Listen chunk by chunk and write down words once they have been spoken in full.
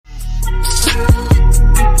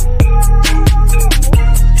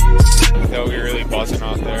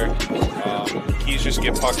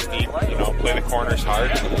get pucks deep, play the corners hard,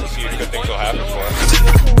 and see if good things will happen for us.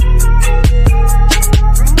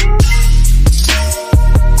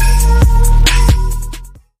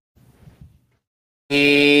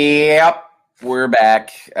 Yep, we're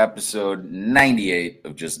back. Episode 98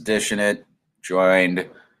 of Just Dishin It. Joined,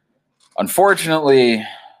 unfortunately,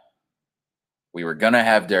 we were going to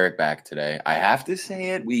have Derek back today. I have to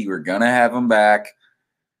say it. We were going to have him back.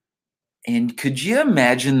 And could you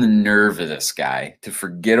imagine the nerve of this guy to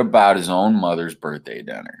forget about his own mother's birthday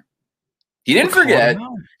dinner? He didn't forget.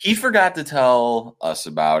 He forgot to tell us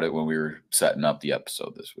about it when we were setting up the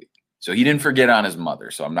episode this week. So he didn't forget on his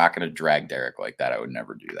mother. So I'm not going to drag Derek like that. I would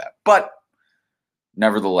never do that. But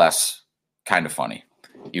nevertheless, kind of funny.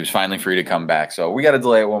 He was finally free to come back. So we got to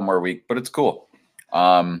delay it one more week, but it's cool.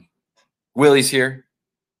 Willie's here.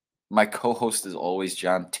 My co-host is always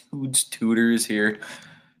John Tudor is here.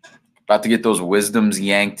 About to get those wisdoms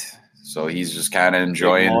yanked. So he's just kind of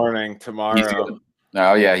enjoying. Good morning tomorrow.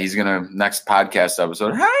 He's going to next podcast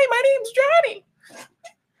episode. Hi, my name's Johnny.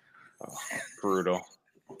 Oh, brutal.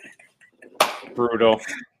 Brutal.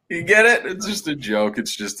 You get it? It's just a joke.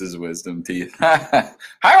 It's just his wisdom teeth. How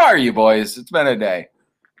are you, boys? It's been a day.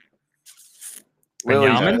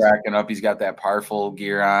 Willie's cracking up. He's got that Parful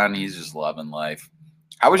gear on. He's just loving life.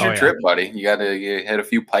 How was your trip, buddy? You hit a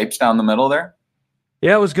few pipes down the middle there?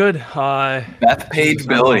 Yeah, it was good. Beth Page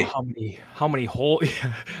Billy. How many holes?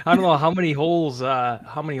 I don't know how many holes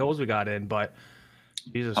we got in, but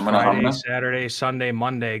Jesus, Friday, Saturday, Sunday,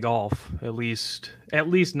 Monday golf. At least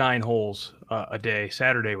 9 holes a day.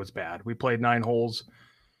 Saturday was bad. We played 9 holes,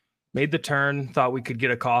 made the turn, thought we could get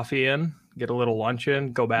a coffee in, get a little lunch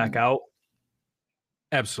in, go back out.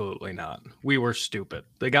 Absolutely not. We were stupid.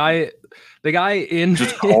 The guy in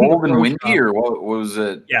just cold and windy, or what was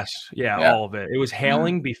it? Yes, yeah, all of it. It was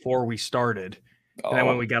hailing before we started, and then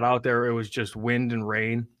when we got out there, it was just wind and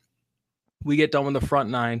rain. We get done with the front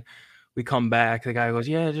 9. We come back. The guy goes,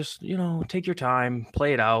 "Yeah, just take your time,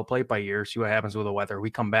 play it out, play it by ear, see what happens with the weather."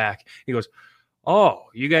 We come back. He goes, "Oh,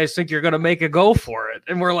 you guys think you're gonna make a go for it?"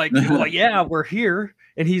 And we're like, "Well, yeah, we're here."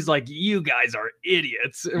 And he's like, "You guys are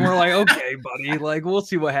idiots." And we're like, "Okay, buddy, like we'll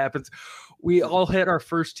see what happens." We all hit our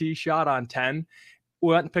first tee shot on 10.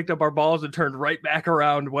 We went and picked up our balls and turned right back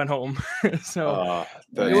around, went home. So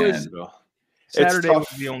Saturday was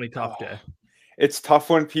the only tough day. It's tough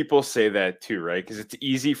when people say that too, right? Because it's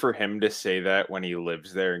easy for him to say that when he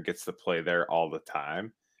lives there and gets to play there all the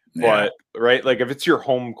time. Yeah. But, right, like if it's your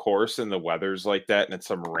home course and the weather's like that and it's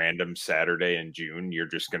some random Saturday in June, you're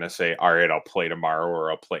just going to say, all right, I'll play tomorrow or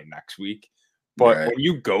I'll play next week. But when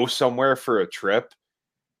you go somewhere for a trip,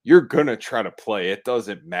 you're going to try to play. It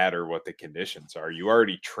doesn't matter what the conditions are. You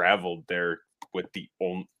already traveled there with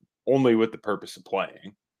only with the purpose of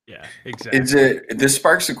playing. Yeah, exactly. This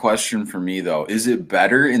sparks a question for me, though. Is it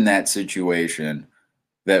better in that situation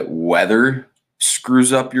that weather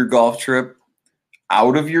screws up your golf trip?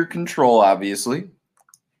 Out of your control, obviously,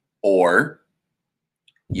 or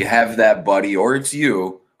you have that buddy, or it's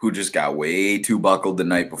you who just got way too buckled the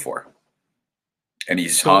night before, and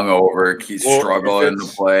he's hungover, he's struggling to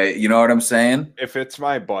play. You know what I'm saying? If it's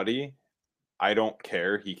my buddy, I don't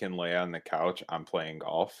care. He can lay on the couch. I'm playing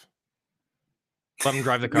golf. Let him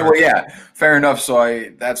drive the car. Well, yeah, fair enough. So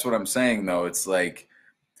that's what I'm saying, though. It's like,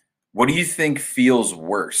 what do you think feels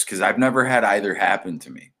worse? Because I've never had either happen to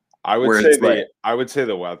me. I would say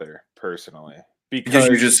the weather personally, because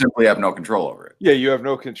you just simply have no control over it. Yeah, you have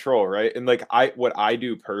no control, right? And like what I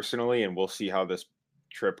do personally, and we'll see how this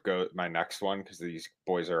trip goes, my next one, because these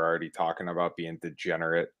boys are already talking about being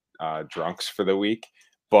degenerate drunks for the week.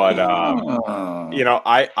 But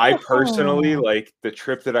I personally like the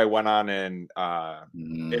trip that I went on in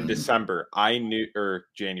December.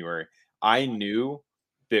 January. I knew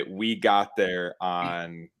that we got there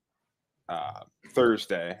on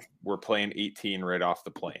Thursday. We're playing 18 right off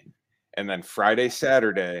the plane, and then Friday,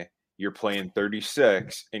 Saturday, you're playing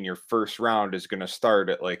 36, and your first round is going to start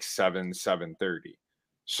at like 7:30.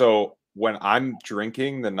 So when I'm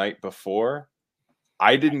drinking the night before,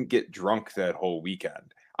 I didn't get drunk that whole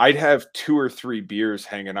weekend. I'd have 2 or 3 beers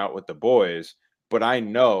hanging out with the boys, but I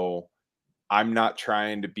know I'm not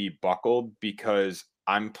trying to be buckled because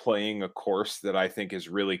I'm playing a course that I think is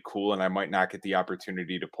really cool and I might not get the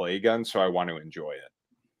opportunity to play again. So I want to enjoy it.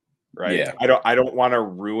 Right. Yeah. I don't want to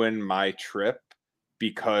ruin my trip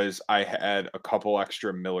because I had a couple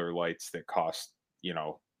extra Miller Lights that cost,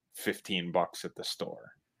 $15 at the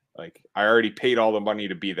store. Like, I already paid all the money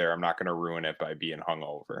to be there. I'm not going to ruin it by being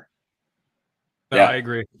hungover. No, I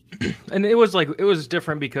agree. And it was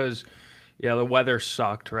different because, Yeah, the weather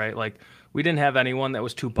sucked, right? Like we didn't have anyone that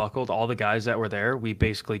was too buckled. All the guys that were there, we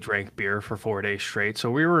basically drank beer for 4 days straight. So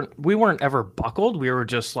we weren't ever buckled. We were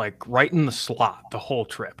just like right in the slot the whole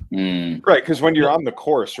trip. Mm. Right, because when you're on the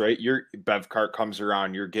course, right, your bev cart comes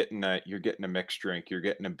around, you're getting a mixed drink, you're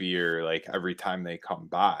getting a beer like every time they come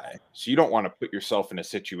by. So you don't want to put yourself in a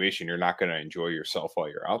situation you're not going to enjoy yourself while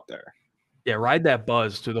you're out there. Yeah, ride that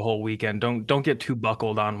buzz through the whole weekend. Don't get too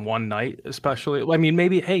buckled on one night, especially. I mean,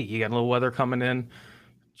 maybe hey, you got a little weather coming in.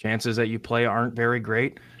 Chances that you play aren't very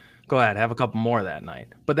great. Go ahead, have a couple more that night.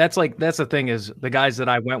 But that's the thing is the guys that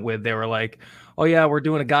I went with, they were like, "Oh yeah, we're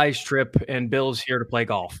doing a guys trip, and Bill's here to play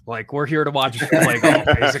golf. Like we're here to watch you play golf,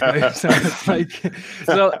 basically." So it's like,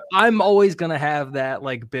 so I'm always gonna have that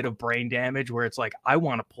like bit of brain damage where it's like I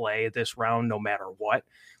want to play this round no matter what,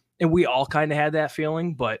 and we all kind of had that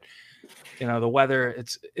feeling, but. You know, the weather,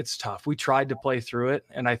 it's tough. We tried to play through it,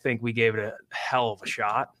 and I think we gave it a hell of a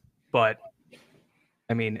shot. But,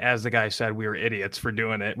 I mean, as the guy said, we were idiots for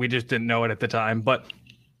doing it. We just didn't know it at the time. But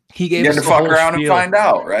he gave us to fuck around and find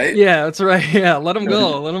out, right? Yeah, that's right. Yeah, let them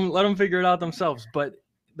go. let them figure it out themselves. But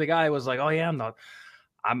the guy was like, "Oh yeah,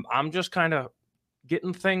 I'm just kind of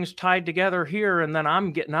getting things tied together here, and then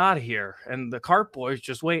I'm getting out of here, and the cart boy's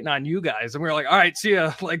just waiting on you guys." And we were like, "All right, see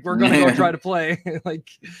ya." Like we're gonna go try to play. Like,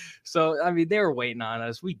 so I mean, they were waiting on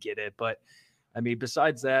us. We get it, but I mean,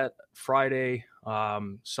 besides that, Friday,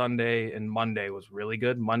 Sunday, and Monday was really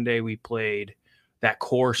good. Monday we played that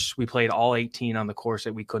course. We played all 18 on the course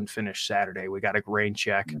that we couldn't finish Saturday. We got a rain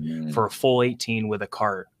check for a full 18 with a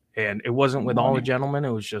cart, and it wasn't with all the gentlemen.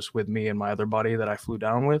 It was just with me and my other buddy that I flew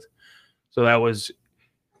down with. So that was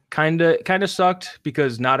kind of sucked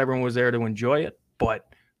because not everyone was there to enjoy it, but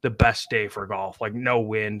the best day for golf, like no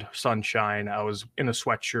wind, sunshine. I was in a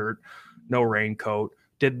sweatshirt, no raincoat.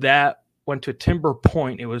 Did that, went to Timber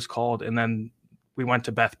Point, it was called, and then we went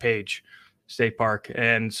to Bethpage State Park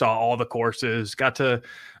and saw all the courses, got to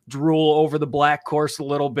drool over the black course a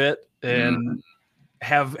little bit and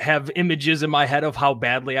have images in my head of how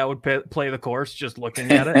badly I would play the course just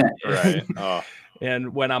looking at it. Right. Oh.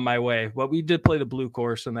 And went on my way. But we did play the blue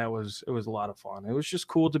course, and it was a lot of fun. It was just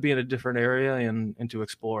cool to be in a different area and to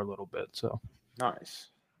explore a little bit. So nice.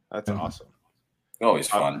 That's awesome. Always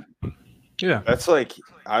fun. Yeah. That's like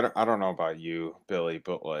I don't know about you, Billy,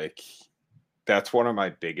 but like that's one of my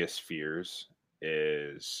biggest fears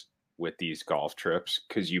is with these golf trips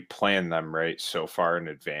because you plan them right so far in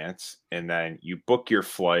advance, and then you book your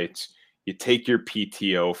flights, you take your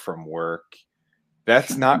PTO from work.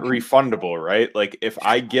 That's not refundable, right? Like if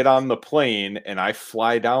I get on the plane and I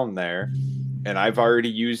fly down there and I've already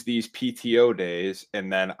used these PTO days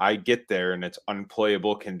and then I get there and it's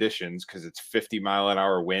unplayable conditions because it's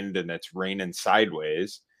 50-mile-an-hour wind and it's raining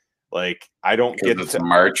sideways. Like I don't get to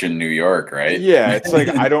March in New York, right? Yeah, it's like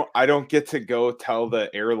I don't get to go tell the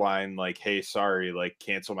airline like, hey, sorry, like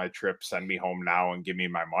cancel my trip, send me home now and give me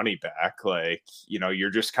my money back. Like, you know, you're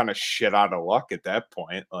just kind of shit out of luck at that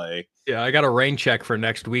point. Like, yeah, I got a rain check for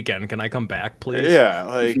next weekend. Can I come back, please? Yeah,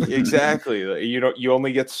 like exactly. Like, you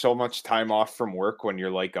only get so much time off from work when you're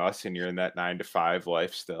like us and you're in that 9 to 5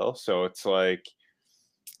 life still. So it's like,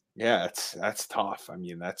 yeah, that's tough. I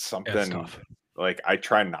mean, that's something. That's tough. Like I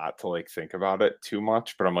try not to like think about it too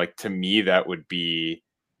much, but I'm like, to me, that would be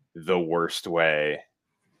the worst way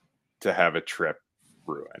to have a trip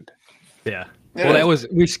ruined. Yeah. Well, that was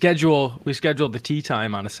we scheduled the tee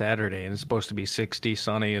time on a Saturday, and it's supposed to be 60,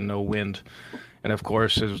 sunny, and no wind. And of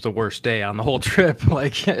course, it was the worst day on the whole trip.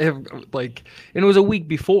 And it was a week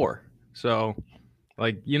before, so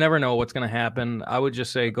like you never know what's gonna happen. I would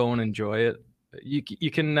just say go and enjoy it. You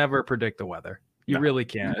can never predict the weather. You really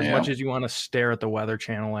can't. As much as you want to stare at the Weather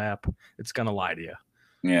Channel app, it's gonna lie to you.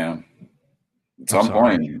 Yeah. At some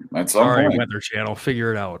point. Weather Channel,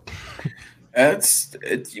 figure it out.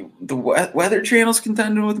 The Weather Channel's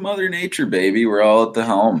contending with Mother Nature, baby. We're all at the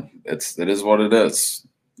helm. It is what it is.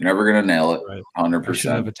 You're never gonna nail it. Right. 100%. I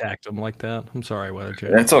shouldn't have attacked them like that. I'm sorry, Weather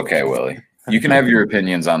Channel. That's okay, Willie. You can have your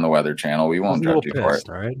opinions on the Weather Channel. We won't judge you for it.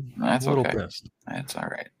 All right. That's okay. Pissed. That's all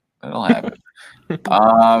right. It'll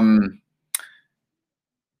happen.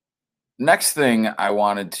 Next thing I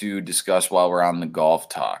wanted to discuss while we're on the golf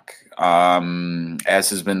talk,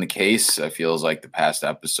 as has been the case, it feels like the past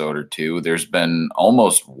episode or two, there's been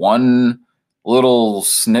almost one little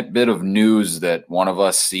snippet of news that one of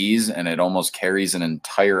us sees, and it almost carries an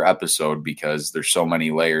entire episode because there's so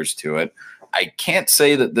many layers to it. I can't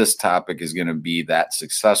say that this topic is going to be that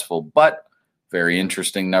successful, but very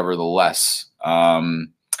interesting nevertheless. I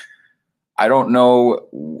don't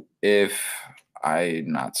know if I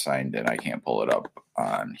not signed it. I can't pull it up.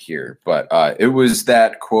 on here, but it was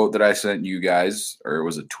that quote that I sent you guys, or it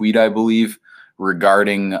was a tweet, I believe,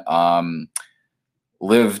 regarding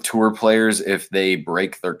LIV Tour players if they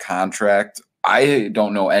break their contract. I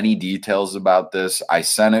don't know any details about this. I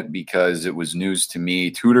sent it because it was news to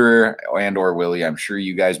me. Tudor and or Willie, I'm sure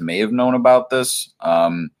you guys may have known about this.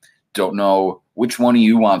 Don't know which one of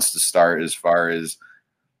you wants to start as far as,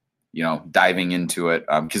 you know, diving into it.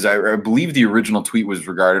 Because I believe the original tweet was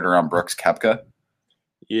regarded around Brooks Koepka.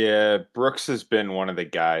 Yeah, Brooks has been one of the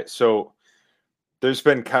guys. So there's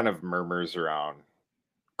been kind of murmurs around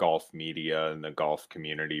golf media and the golf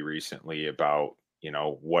community recently about, you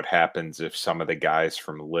know, what happens if some of the guys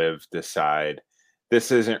from LIV decide this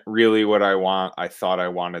isn't really what I want. I thought I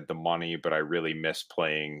wanted the money, but I really miss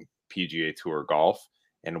playing PGA Tour golf,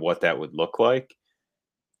 and what that would look like.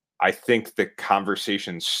 I think the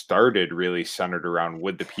conversation started really centered around,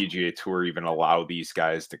 would the PGA Tour even allow these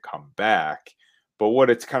guys to come back? But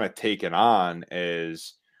what it's kind of taken on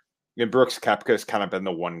is, and Brooks Koepka has kind of been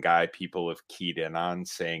the one guy people have keyed in on,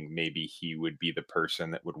 saying maybe he would be the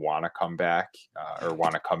person that would want to come back or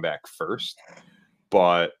want to come back first.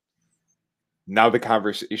 But now the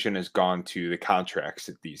conversation has gone to the contracts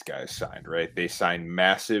that these guys signed, right? They signed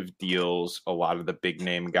massive deals. A lot of the big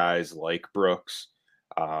name guys like Brooks.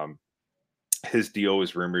 His deal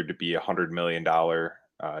was rumored to be $100 million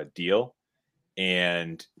deal.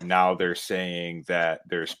 And now they're saying that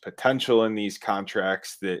there's potential in these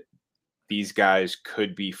contracts that these guys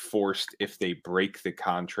could be forced, if they break the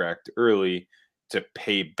contract early, to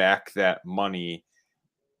pay back that money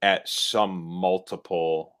at some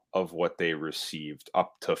multiple of what they received,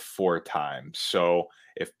 up to 4 times. So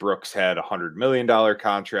if Brooks had a $100 million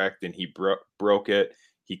contract and he broke it,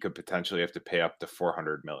 he could potentially have to pay up to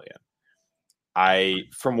 $400 million.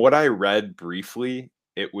 From what I read briefly,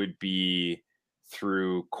 it would be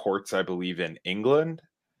through courts, I believe, in England,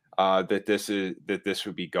 that this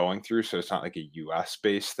would be going through. So it's not like a US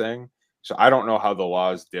based thing. So I don't know how the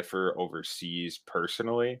laws differ overseas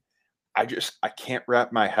personally. I can't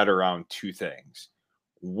wrap my head around 2 things.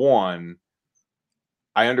 One,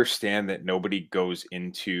 I understand that nobody goes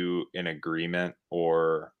into an agreement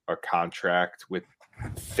or a contract with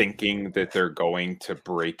thinking that they're going to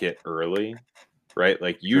break it early, right?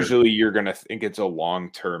 Like usually you're going to think it's a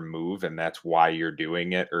long-term move, and that's why you're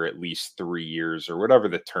doing it, or at least 3 years or whatever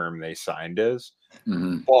the term they signed is.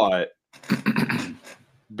 Mm-hmm. But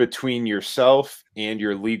between yourself and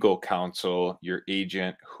your legal counsel, your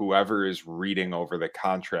agent, whoever is reading over the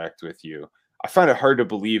contract with you, I find it hard to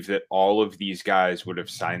believe that all of these guys would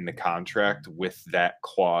have signed the contract with that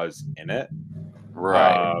clause in it.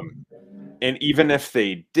 Right. And even if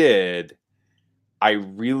they did, I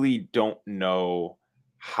really don't know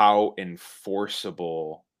how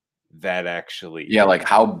enforceable that actually is. Like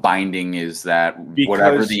how binding is that?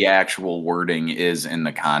 Whatever the actual wording is in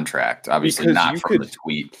the contract, obviously not from the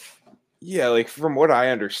tweet. Yeah, like from what I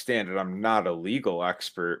understand, and I'm not a legal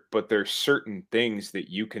expert, but there's certain things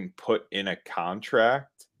that you can put in a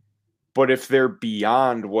contract, but if they're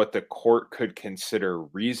beyond what the court could consider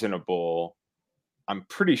reasonable, I'm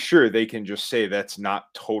pretty sure they can just say that's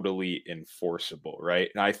not totally enforceable, right?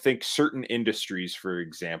 And I think certain industries, for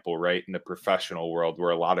example, right, in the professional world,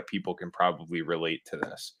 where a lot of people can probably relate to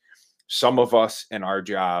this, some of us in our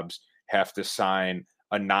jobs have to sign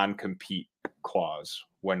a non-compete clause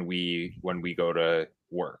when we go to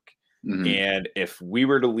work. Mm-hmm. And if we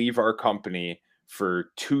were to leave our company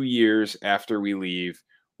for 2 years after we leave,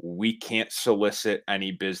 we can't solicit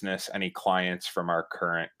any business, any clients from our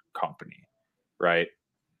current company, right?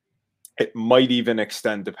 It might even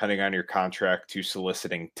extend, depending on your contract, to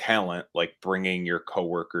soliciting talent, like bringing your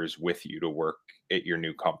coworkers with you to work at your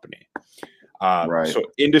new company. Right. So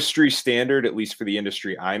industry standard, at least for the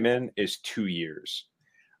industry I'm in, is 2 years.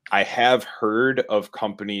 I have heard of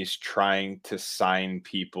companies trying to sign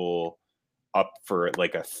people up for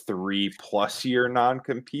like a 3+ year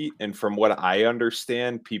non-compete. And from what I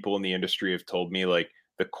understand, people in the industry have told me like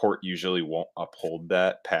the court usually won't uphold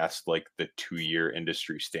that past like the 2-year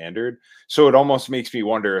industry standard. So it almost makes me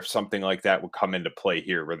wonder if something like that would come into play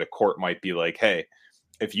here, where the court might be like, hey,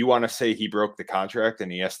 if you want to say he broke the contract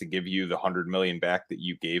and he has to give you the $100 million back that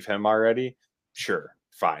you gave him already, sure,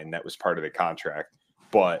 fine. That was part of the contract.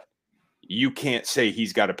 But you can't say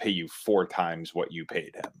he's got to pay you 4 times what you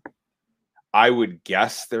paid him. I would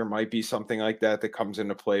guess there might be something like that that comes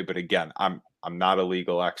into play. But again, I'm not a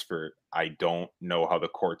legal expert. I don't know how the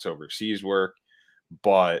courts overseas work,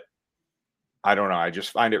 but I don't know. I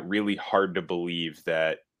just find it really hard to believe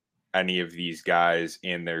that any of these guys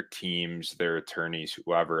and their teams, their attorneys,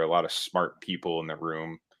 whoever, a lot of smart people in the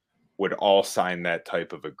room, would all sign that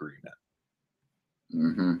type of agreement.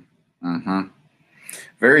 Mm-hmm. Mm-hmm.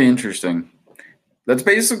 Very interesting. That's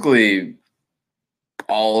basically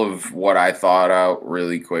all of what I thought out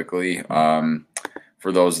really quickly.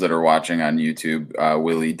 For those that are watching on YouTube,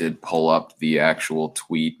 Willie did pull up the actual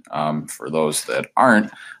tweet. For those that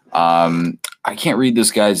aren't, I can't read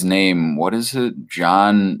this guy's name. What is it?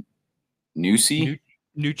 John Nucci?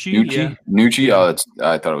 Nucci? Yeah. Nucci? Yeah. Oh,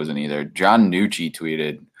 I thought it was an either. John Nucci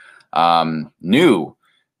tweeted, new.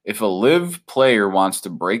 If a LIV player wants to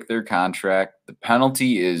break their contract, the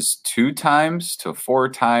penalty is 2 times to 4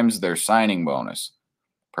 times their signing bonus.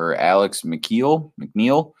 Per Alex McNeil.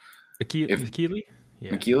 McKeely?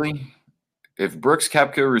 Yeah. McKeely? If Brooks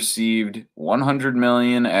Koepka received $100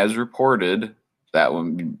 million as reported, that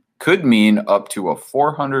could mean up to a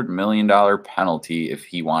 $400 million penalty if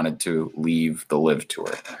he wanted to leave the LIV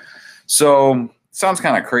Tour. So sounds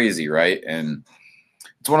kind of crazy, right? And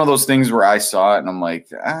it's one of those things where I saw it and I'm like,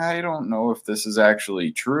 I don't know if this is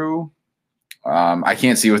actually true. I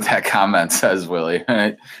can't see what that comment says, Willie.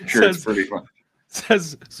 Sure, it's pretty fun.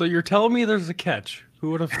 Says, so you're telling me there's a catch?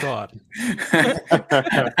 Who would have thought?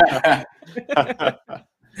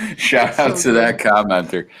 Shout out to that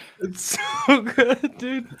commenter. It's so good,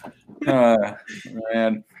 dude.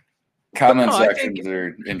 Man, comment sections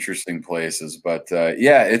are interesting places, but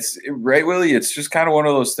yeah, it's right, Willie. It's just kind of one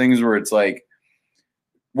of those things where it's like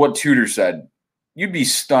what Tudor said. You'd be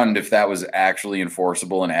stunned if that was actually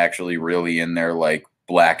enforceable and actually really in there, like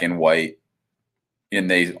black and white. And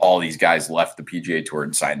all these guys left the PGA Tour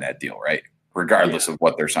and signed that deal, right? Regardless of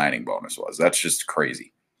what their signing bonus was. That's just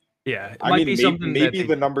crazy. Yeah. I mean, maybe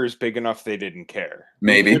the number is big enough they didn't care.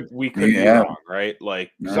 Maybe. We could be wrong, right?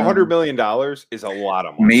 Like, $100 million is a lot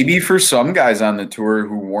of money. Maybe for some guys on the tour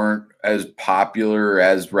who weren't as popular,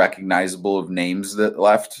 as recognizable of names that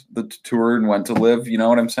left the tour and went to LIV, you know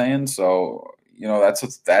what I'm saying? So, you know,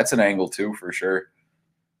 that's an angle too, for sure.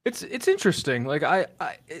 It's interesting. Like,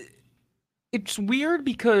 it's weird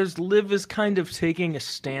because LIV is kind of taking a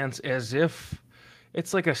stance as if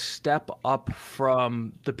it's like a step up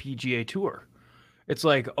from the PGA Tour. It's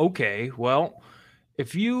like, okay, well,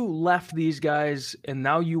 if you left these guys and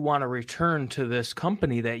now you want to return to this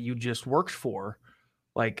company that you just worked for,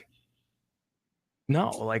 like, no,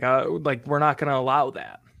 like we're not going to allow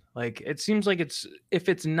that. Like, it seems like if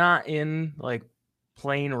it's not in like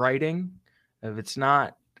plain writing, if it's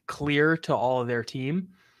not clear to all of their team,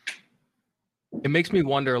 it makes me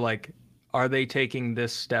wonder, like, are they taking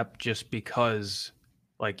this step just because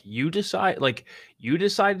you decided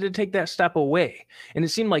to take that step away? And it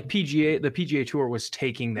seemed like the PGA Tour was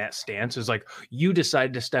taking that stance. It's like, you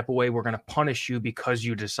decided to step away, we're going to punish you because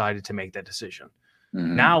you decided to make that decision.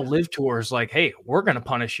 Mm-hmm. Now LIV Tour is like, hey, we're going to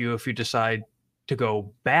punish you if you decide to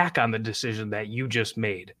go back on the decision that you just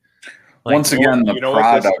made. Like, once again, the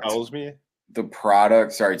product what this tells me? The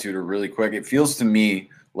product, sorry, Tudor, really quick. It feels to me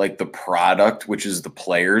like the product, which is the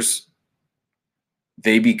players,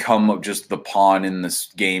 they become just the pawn in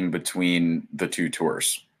this game between the two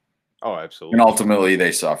tours. Oh, absolutely. And ultimately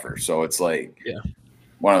they suffer. So it's like, yeah.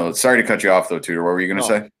 One of those. Sorry to cut you off though, Tudor. What were you going to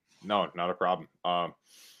say? No, not a problem.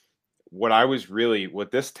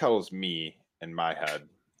 What this tells me in my head,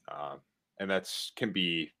 and that's can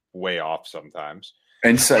be way off sometimes.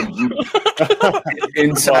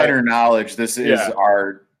 Insider knowledge. This is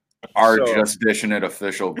our Just Dishin It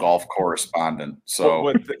official golf correspondent.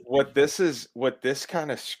 So what this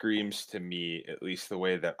kind of screams to me, at least the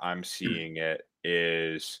way that I'm seeing it,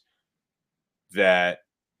 is that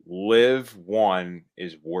LIV One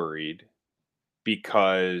is worried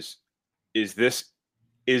because is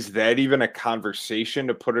that even a conversation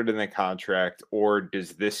to put it in the contract, or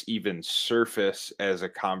does this even surface as a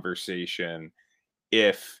conversation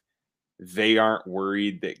if they aren't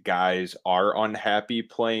worried that guys are unhappy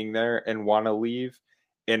playing there and want to leave?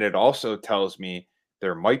 And it also tells me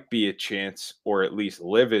there might be a chance, or at least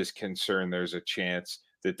LIV is concerned there's a chance,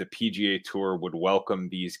 that the PGA Tour would welcome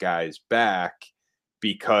these guys back,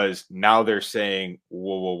 because now they're saying,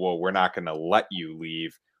 whoa, we're not going to let you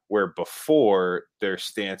leave. Where before their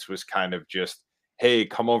stance was kind of just, hey,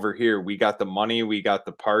 come over here. We got the money, we got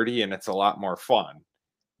the party, and it's a lot more fun.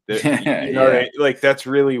 Like that's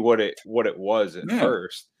really what it was at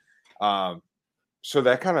first. So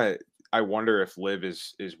that kind of, I wonder if LIV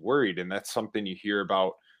is worried, and that's something you hear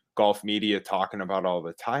about golf media talking about all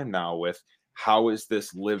the time now, with how is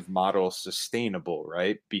this LIV model sustainable,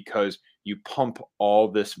 right? Because you pump all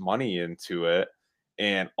this money into it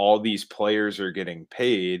and all these players are getting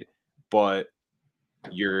paid, but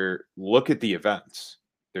look at the events.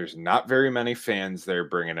 There's not very many fans there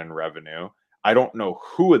bringing in revenue. I don't know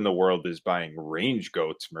who in the world is buying Range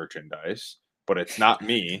Goats merchandise, but it's not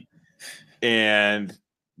me. And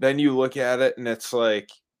then you look at it and it's like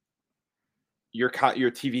your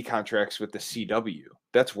TV contracts with the CW.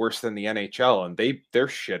 That's worse than the NHL, and they're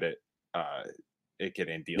shit at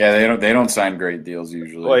getting deals. Yeah, they don't sign great deals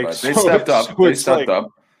usually, like, but so they stepped up. So They stepped up.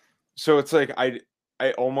 So it's like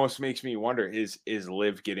I almost makes me wonder, is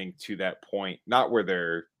LIV getting to that point, not where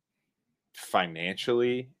they're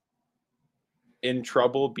financially in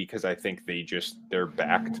trouble, because I think they're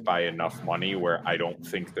backed by enough money where I don't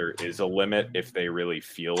think there is a limit if they really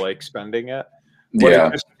feel like spending it. But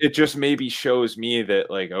Yeah. it just maybe shows me that,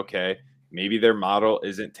 like, okay, maybe their model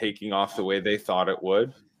isn't taking off the way they thought it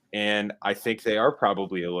would. And I think they are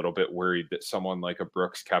probably a little bit worried that someone like a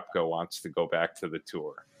Brooks Koepka wants to go back to the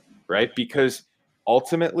tour, right? Because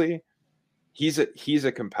ultimately he's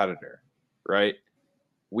a competitor, right?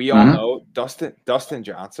 We all know Dustin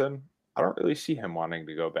Johnson. I don't really see him wanting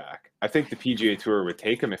to go back. I think the PGA Tour would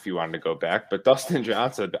take him if he wanted to go back, but Dustin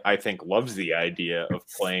Johnson, I think, loves the idea of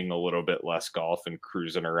playing a little bit less golf and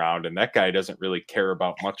cruising around, and that guy doesn't really care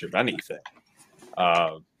about much of anything.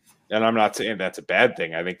 And I'm not saying that's a bad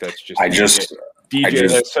thing. I think that's just DJ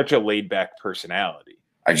has such a laid-back personality.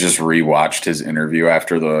 I just rewatched his interview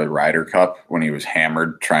after the Ryder Cup when he was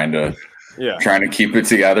hammered trying to keep it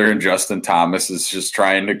together, and Justin Thomas is just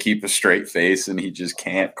trying to keep a straight face, and he just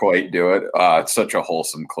can't quite do it. It's such a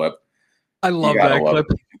wholesome clip. I love that clip.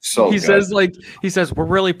 So he says we're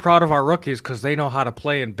really proud of our rookies because they know how to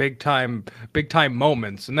play in big time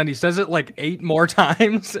moments, and then he says it like 8 more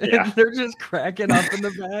times, and they're just cracking up in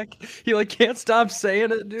the back. He like can't stop saying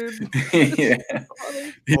it, dude.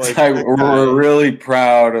 It's like we're really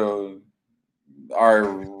proud of our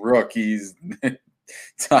rookies.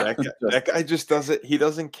 That guy just doesn't. He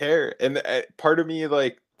doesn't care, and part of me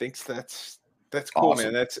like thinks that's cool,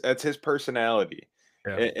 awesome. Man. That's his personality,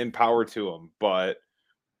 and power to him. But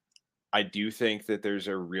I do think that there's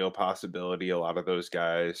a real possibility a lot of those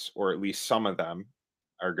guys, or at least some of them,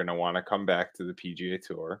 are going to want to come back to the PGA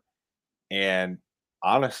Tour. And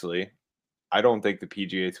honestly, I don't think the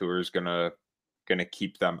PGA Tour is gonna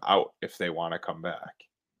keep them out if they want to come back.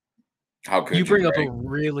 How could you bring up a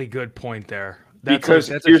really good point there? That's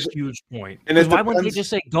a huge point. And why wouldn't they just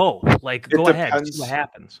say go? Like, go ahead, see what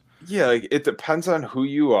happens. Yeah, like, it depends on who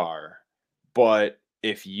you are. But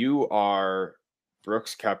if you are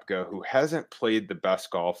Brooks Koepka, who hasn't played the best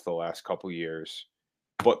golf the last couple years,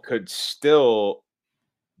 but could still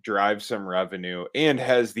drive some revenue and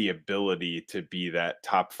has the ability to be that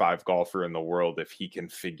top 5 golfer in the world if he can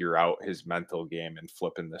figure out his mental game and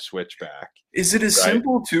flipping the switch back. Is it as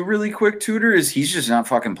simple to really quick tutor as he's just not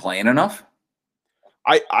fucking playing enough?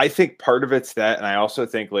 I think part of it's that, and I also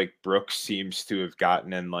think like Brooks seems to have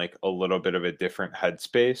gotten in like a little bit of a different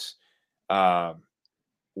headspace,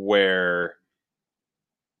 where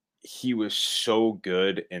he was so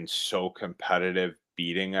good and so competitive,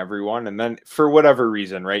 beating everyone, and then for whatever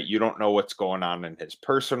reason, right, you don't know what's going on in his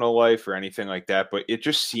personal life or anything like that, but it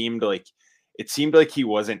just seemed like he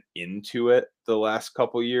wasn't into it the last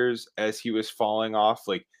couple years as he was falling off.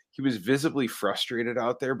 Like, he was visibly frustrated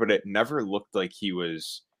out there, but it never looked like he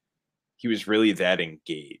was really that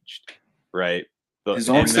engaged, right? His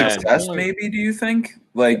own success, maybe, do you think?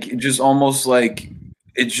 Like, just almost like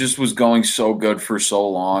it just was going so good for so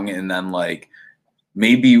long, and then like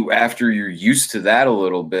maybe after you're used to that a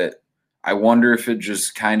little bit, I wonder if it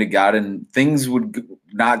just kind of got in, things would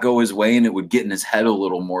not go his way and it would get in his head a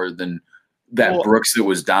little more than that Brooks that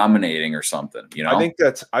was dominating or something, you know? I think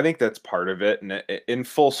that's part of it. And in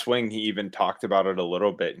Full Swing, he even talked about it a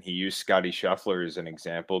little bit, and he used Scotty Scheffler as an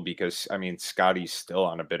example because, I mean, Scotty's still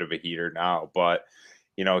on a bit of a heater now, but,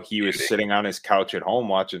 you know, he was sitting on his couch at home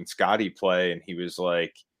watching Scotty play, and he was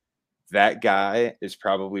like, that guy is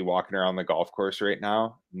probably walking around the golf course right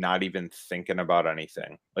now, not even thinking about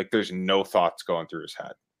anything. Like, there's no thoughts going through his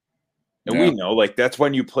head. And we know, like, that's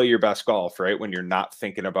when you play your best golf, right? When you're not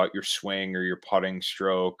thinking about your swing or your putting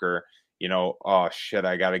stroke, or, you know, oh shit,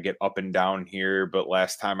 I got to get up and down here, but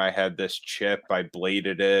last time I had this chip, I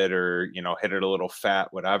bladed it, or, you know, hit it a little fat,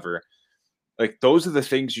 whatever. Like, those are the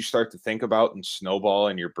things you start to think about and snowball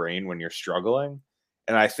in your brain when you're struggling.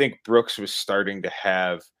 And I think Brooks was starting to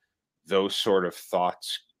have those sort of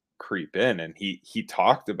thoughts creep in, and he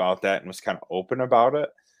talked about that and was kind of open about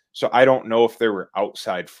it. So I don't know if there were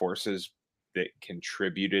outside forces that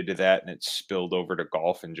contributed to that and it spilled over to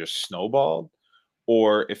golf and just snowballed,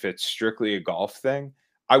 or if it's strictly a golf thing.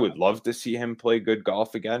 I would love to see him play good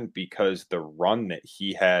golf again, because the run that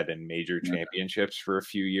he had in major championships for a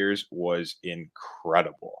few years was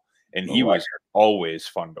incredible, and he was always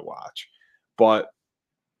fun to watch. But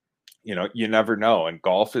you never know. And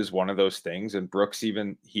golf is one of those things. And Brooks,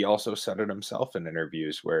 he also said it himself in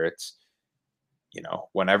interviews where it's,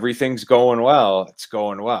 when everything's going well, it's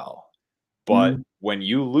going well. But when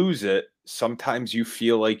you lose it, sometimes you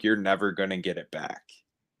feel like you're never going to get it back.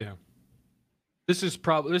 Yeah. This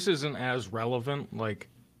isn't as relevant, like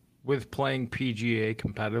with playing PGA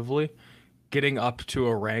competitively, getting up to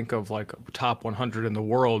a rank of like top 100 in the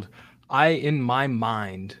world. In my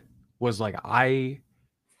mind was like, I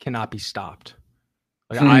cannot be stopped.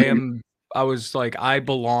 Like I was like, I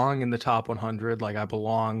belong in the top 100. Like I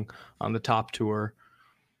belong on the top tour.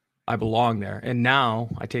 I belong there. And now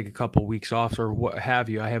I take a couple weeks off or what have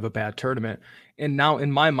you. I have a bad tournament. And now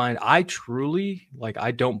in my mind, I truly, like,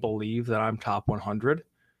 I don't believe that I'm top 100,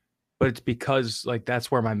 but it's because like, that's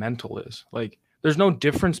where my mental is. Like there's no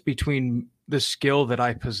difference between the skill that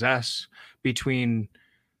I possess between,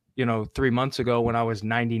 3 months ago when I was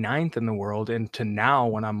 99th in the world and to now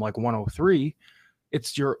when I'm like 103.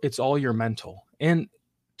 It's all your mental. And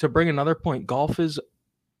to bring another point, golf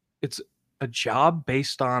it's a job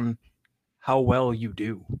based on how well you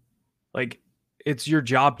do. Like it's your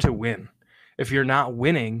job to win. If you're not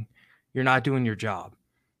winning, you're not doing your job.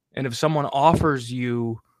 And if someone offers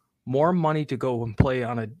you more money to go and play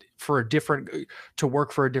to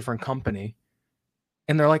work for a different company,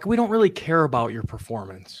 and they're like, we don't really care about your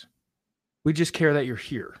performance. We just care that you're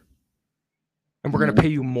here. And we're going to pay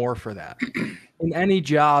you more for that. In any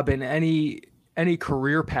job, in any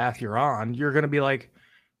career path you're on, you're going to be like,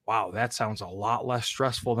 wow, that sounds a lot less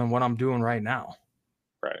stressful than what I'm doing right now.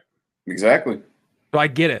 Right. Exactly. So I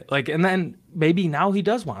get it. Like, and then maybe now he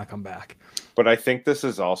does want to come back. But I think this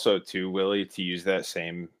is also too, Willie, to use that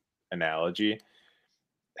same analogy.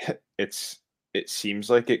 It seems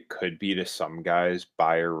like it could be to some guys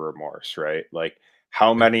buyer remorse, right? Like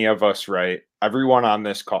how many of us, right? Everyone on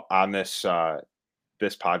this call, on this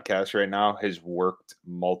podcast right now has worked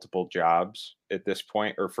multiple jobs at this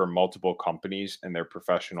point or for multiple companies in their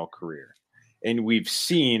professional career. And we've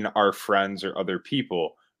seen our friends or other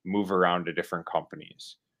people move around to different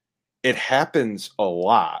companies. It happens a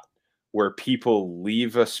lot where people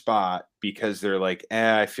leave a spot because they're like,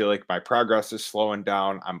 I feel like my progress is slowing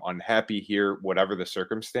down. I'm unhappy here, whatever the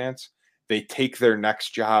circumstance. They take their next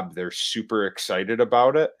job. They're super excited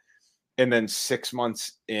about it. And then 6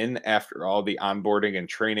 months in, after all the onboarding and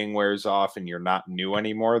training wears off and you're not new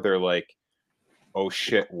anymore, they're like, oh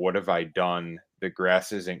shit, what have I done? The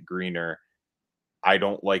grass isn't greener. I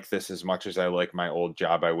don't like this as much as I like my old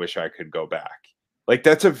job. I wish I could go back. Like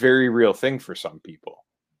that's a very real thing for some people.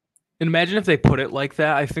 And imagine if they put it like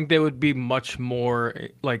that. I think they would be much more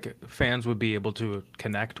like fans would be able to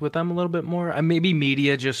connect with them a little bit more. And maybe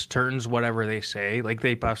media just turns whatever they say. Like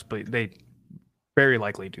they very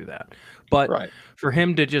likely do that. But for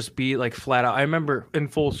him to just be like flat out, I remember in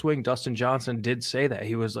Full Swing, Dustin Johnson did say that.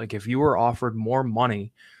 He was like, if you were offered more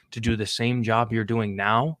money to do the same job you're doing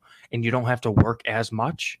now and you don't have to work as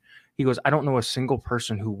much, he goes, I don't know a single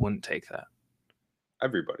person who wouldn't take that.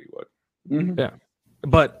 Everybody would. Mm-hmm. Yeah.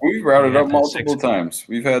 But we've brought it up multiple times.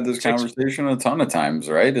 We've had this conversation a ton of times,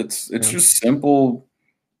 right? It's just simple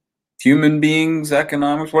human beings,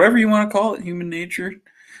 economics, whatever you want to call it, human nature.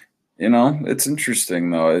 It's interesting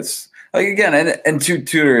though. It's like, again, and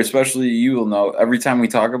Tudor, especially you will know every time we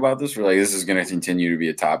talk about this, we're like, this is going to continue to be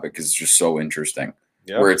a topic because it's just so interesting.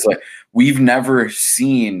 Yep. Where it's like, we've never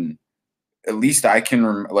seen, at least I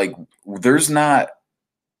can like, there's not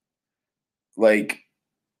like,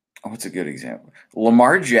 what's a good example?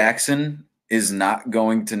 Lamar Jackson is not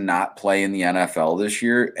going to not play in the NFL this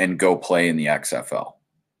year and go play in the XFL.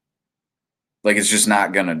 Like, it's just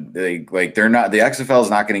not going to, like, they're not, the XFL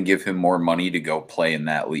is not going to give him more money to go play in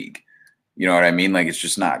that league. You know what I mean? Like, it's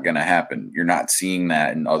just not going to happen. You're not seeing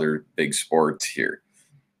that in other big sports here,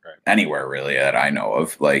 anywhere really that I know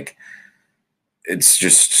of. Like, it's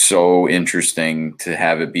just so interesting to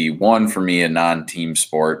have it be, one, for me, a non-team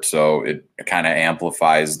sport. So it kind of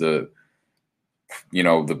amplifies the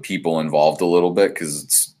people involved a little bit because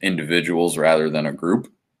it's individuals rather than a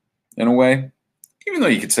group in a way. Even though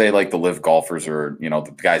you could say like the LIV golfers or,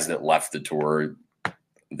 the guys that left the tour,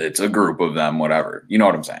 it's a group of them, whatever. You know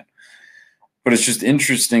what I'm saying? But it's just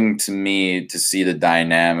interesting to me to see the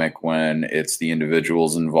dynamic when it's the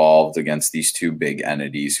individuals involved against these two big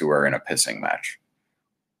entities who are in a pissing match.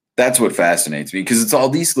 That's what fascinates me because it's all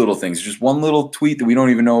these little things. Just one little tweet that we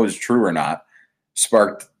don't even know is true or not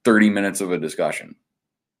sparked 30 minutes of a discussion.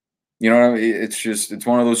 You know what I mean? It's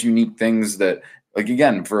one of those unique things that, like,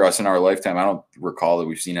 again, for us in our lifetime, I don't recall that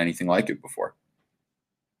we've seen anything like it before.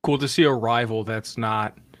 Cool to see a rival that's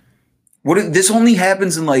not. This only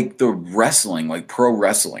happens in like the wrestling, like pro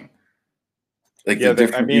wrestling. Like, yeah,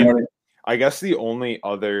 I guess the only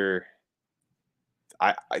other,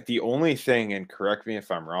 the only thing, and correct me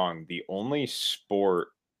if I'm wrong, the only sport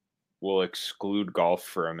will exclude golf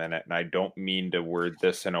for a minute, and I don't mean to word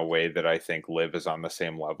this in a way that I think LIV is on the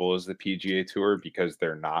same level as the PGA Tour, because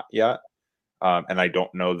they're not yet, and I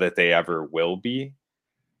don't know that they ever will be.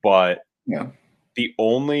 But Yeah. the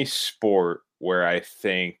only sport where I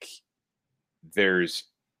think there's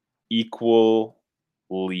equal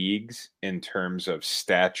leagues in terms of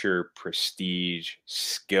stature, prestige,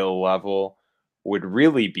 skill level would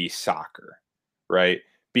really be soccer, right?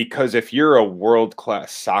 Because if you're a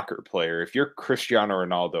world-class soccer player, if you're Cristiano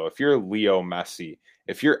Ronaldo, if you're Leo Messi,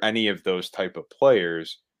 if you're any of those type of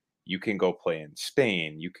players, you can go play in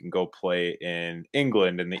Spain, you can go play in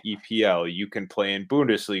England in the EPL, you can play in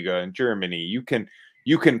Bundesliga in Germany, you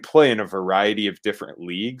can play in a variety of different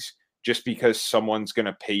leagues just because someone's going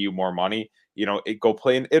to pay you more money. Go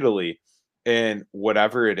play in Italy, and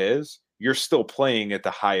whatever it is, you're still playing at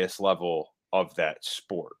the highest level of that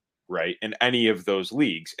sport, right? In any of those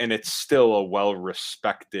leagues. And it's still a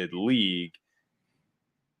well-respected league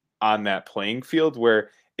on that playing field, where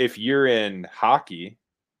if you're in hockey,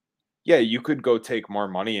 yeah, you could go take more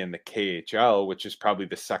money in the KHL, which is probably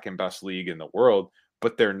the second best league in the world,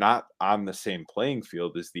 but they're not on the same playing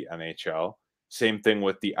field as the NHL. Same thing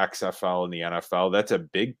with the XFL and the NFL. That's a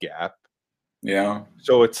big gap. Yeah.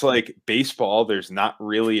 So it's like baseball, there's not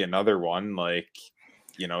really another one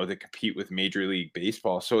to compete with Major League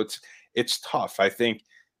Baseball. So it's tough. I think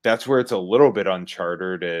that's where it's a little bit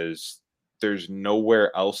uncharted, is there's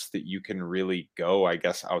nowhere else that you can really go, I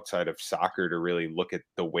guess, outside of soccer to really look at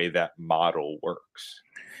the way that model works.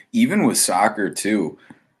 Even with soccer too,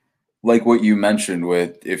 like what you mentioned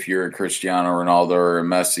with, if you're a Cristiano Ronaldo or a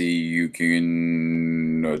Messi, you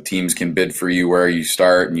can, teams can bid for you where you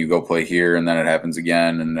start and you go play here, and then it happens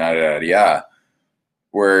again, and yeah.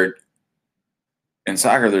 Where in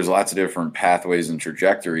soccer, there's lots of different pathways and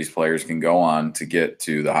trajectories players can go on to get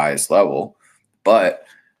to the highest level. But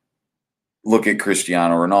look at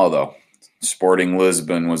Cristiano Ronaldo. Sporting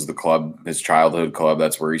Lisbon was the club, his childhood club.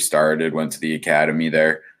 That's where he started, went to the academy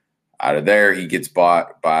there. Out of there, he gets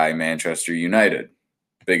bought by Manchester United,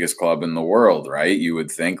 biggest club in the world, right? You would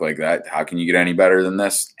think like that. How can you get any better than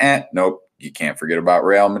this? Nope. You can't forget about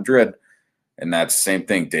Real Madrid. And that's the same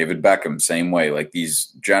thing. David Beckham, same way. Like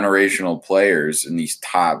these generational players and these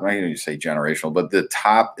top, I'm not going to say generational, but the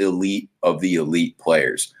top elite of the elite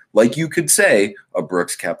players. Like you could say a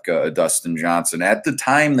Brooks Koepka, a Dustin Johnson. At the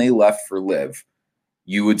time they left for LIV,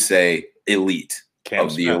 you would say elite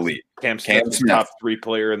of the elite. Cam Smith is top 3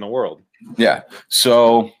 player in the world. Yeah.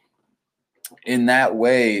 So in that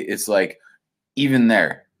way, it's like even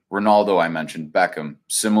there, Ronaldo, I mentioned, Beckham,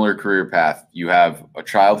 similar career path. You have a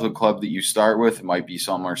childhood club that you start with. It might be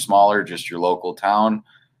somewhere smaller, just your local town,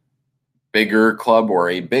 bigger club, or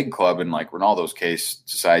a big club. In like Ronaldo's case,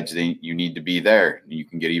 decides you need to be there. You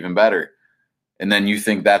can get even better. And then you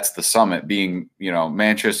think that's the summit, being,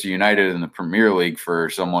 Manchester United in the Premier League for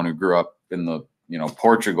someone who grew up in the,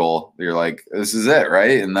 Portugal. You're like, this is it,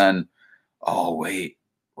 right? And then, oh, wait,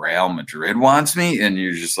 Real Madrid wants me? And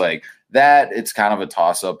you're just like, that it's kind of a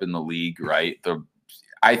toss-up in the league, right?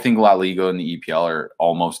 I think La Liga and the EPL are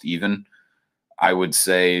almost even. I would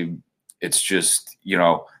say it's just,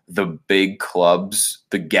 the big clubs,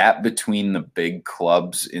 the gap between the big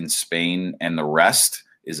clubs in Spain and the rest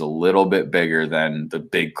is a little bit bigger than the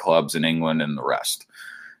big clubs in England and the rest.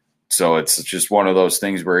 So it's just one of those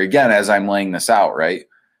things where, again, as I'm laying this out, right,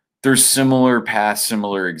 there's similar paths,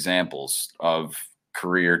 similar examples of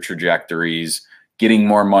career trajectories, getting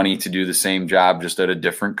more money to do the same job, just at a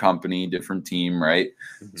different company, different team, right?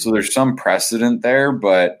 Mm-hmm. So there's some precedent there,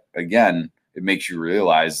 but again, it makes you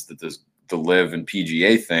realize that the LIV and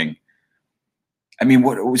PGA thing. I mean,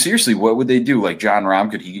 what would they do? Like John Rahm,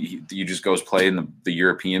 could he just goes play in the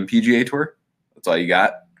European PGA Tour? That's all you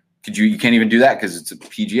got? You can't even do that because it's a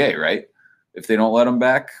PGA, right? If they don't let him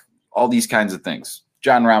back, all these kinds of things.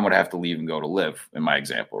 John Rahm would have to leave and go to LIV in my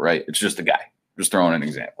example, right? It's just a guy. Just throwing an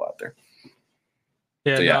example out there.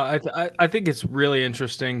 Yeah, so, yeah. No, I think it's really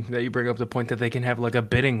interesting that you bring up the point that they can have like a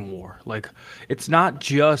bidding war. Like it's not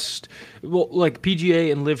just like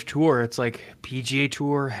PGA and LIV Tour. It's like PGA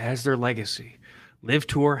Tour has their legacy, LIV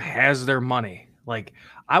Tour has their money. Like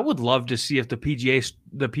I would love to see if the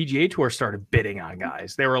PGA Tour started bidding on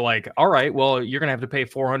guys. They were like, all right, well, you're gonna have to pay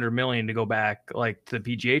 $400 million to go back like to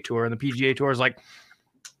the PGA Tour, and the PGA Tour is like,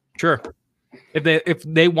 sure. If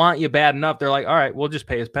they want you bad enough, they're like, all right, we'll just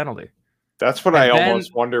pay his penalty. That's what I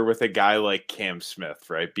almost wonder with a guy like Cam Smith,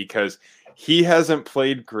 right? Because he hasn't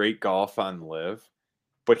played great golf on LIV,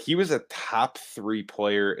 but he was a top 3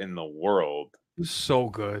 player in the world He was so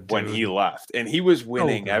good, when dude. he left, and he was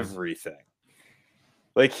winning good. everything.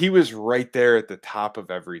 Like, he was right there at the top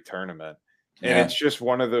of every tournament. And Yeah. it's just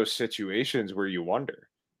one of those situations where you wonder,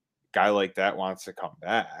 guy like that wants to come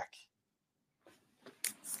back.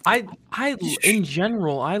 I in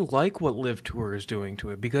general, I like what Live Tour is doing to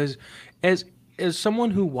it, because as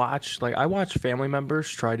someone who watched, like, I watch family members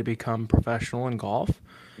try to become professional in golf,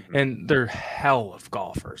 and they're hell of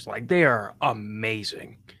golfers. Like, they are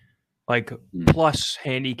amazing. Like, plus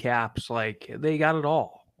handicaps, like, they got it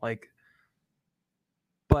all. Like,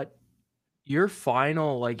 but your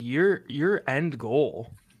final, like, your end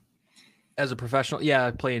goal as a professional, yeah,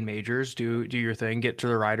 play in majors, do your thing, get to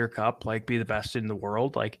the Ryder Cup, like, be the best in the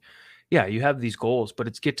world. Like, yeah, you have these goals, but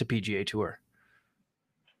it's get to PGA Tour.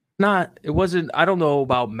 It wasn't, I don't know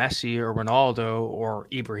about Messi or Ronaldo or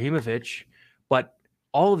Ibrahimovic, but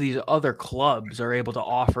all of these other clubs are able to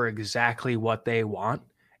offer exactly what they want,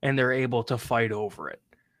 and they're able to fight over it.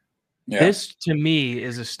 Yeah. This, to me,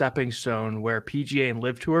 is a stepping stone where PGA and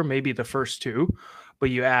Live Tour may be the first two, but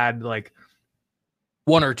you add like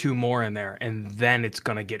one or two more in there, and then it's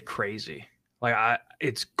going to get crazy. Like,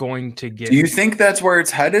 it's going to get. Do you think that's where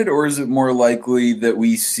it's headed, or is it more likely that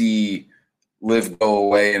we see Live go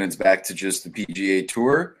away and it's back to just the PGA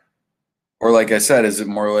Tour? Or, like I said, is it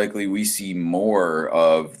more likely we see more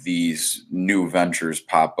of these new ventures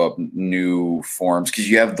pop up, new forms? Because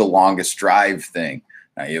you have the longest drive thing.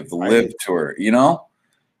 Now you have the Live Tour, you know?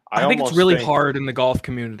 I think it's really hard in the golf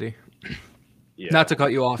community. Yeah. Not to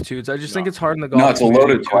cut you off, Toots. I just think it's hard in the golf community. No, it's a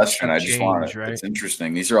loaded question. I just want it. Right? It's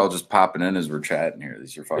interesting. These are all just popping in as we're chatting here.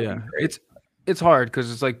 These are fucking great. It's hard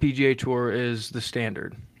because it's like PGA Tour is the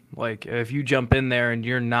standard. Like, if you jump in there and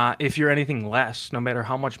if you're anything less, no matter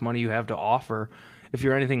how much money you have to offer, if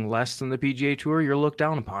you're anything less than the PGA Tour, you're looked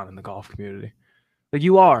down upon in the golf community. Like,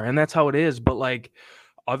 you are, and that's how it is. But like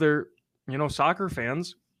other, soccer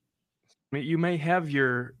fans, you may have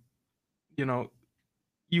your,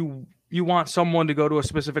 you want someone to go to a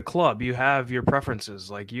specific club. You have your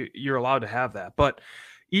preferences. Like, you're allowed to have that. But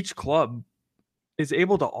each club is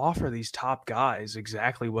able to offer these top guys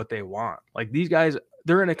exactly what they want. Like, these guys,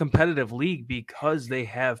 they're in a competitive league because they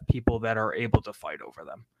have people that are able to fight over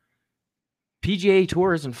them. PGA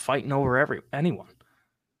Tour isn't fighting over anyone.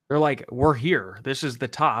 They're like, we're here. This is the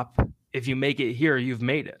top. If you make it here, you've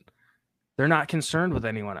made it. They're not concerned with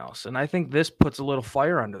anyone else. And I think this puts a little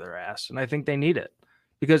fire under their ass, and I think they need it.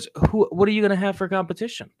 Because what are you going to have for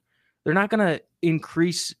competition? They're not going to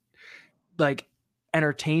increase, like,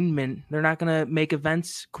 entertainment. They're not going to make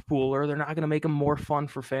events cooler. They're not going to make them more fun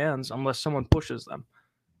for fans unless someone pushes them.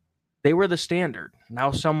 They were the standard.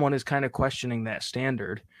 Now someone is kind of questioning that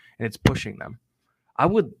standard, and it's pushing them.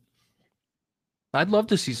 I'd love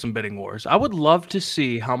to see some bidding wars. I would love to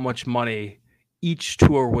see how much money each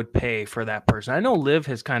tour would pay for that person. I know Liv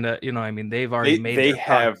has kind of, they've already made. They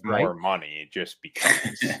have more money just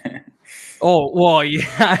because. Oh, well,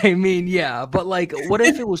 yeah. Yeah. But like, what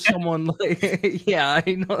if it was someone like, yeah,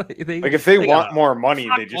 I know. If they want more money,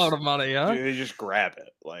 they just a lot of money, huh? They just grab it.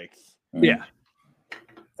 Like, yeah.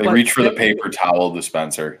 They reach for the paper towel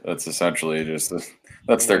dispenser. That's essentially just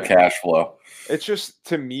that's their cash flow. It's just,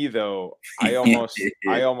 to me though, I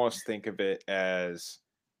almost think of it as,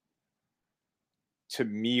 to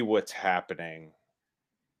me, what's happening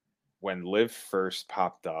when Liv first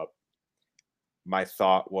popped up, my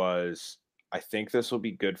thought was, I think this will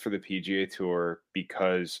be good for the PGA Tour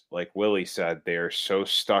because, like Willie said, they are so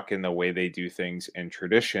stuck in the way they do things in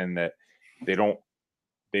tradition that they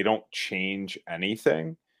don't change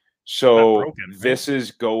anything. So this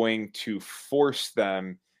is going to force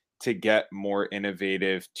them to get more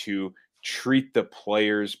innovative, to treat the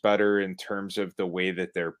players better in terms of the way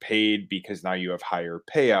that they're paid, because now you have higher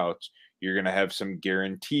payouts. You're going to have some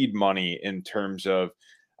guaranteed money in terms of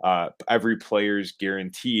every player's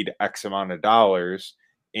guaranteed X amount of dollars.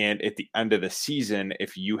 And at the end of the season,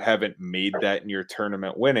 if you haven't made that in your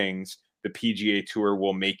tournament winnings, the PGA Tour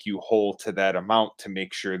will make you whole to that amount to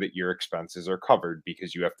make sure that your expenses are covered,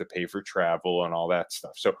 because you have to pay for travel and all that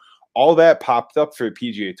stuff. So all that popped up for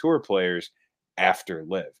PGA Tour players after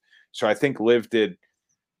LIV. So I think LIV did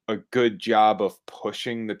a good job of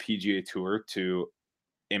pushing the PGA Tour to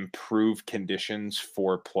improve conditions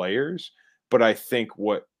for players. But I think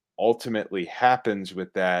what ultimately happens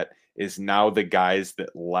with that is now the guys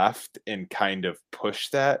that left and kind of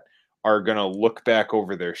pushed that are going to look back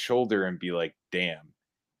over their shoulder and be like, damn,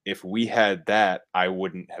 if we had that, I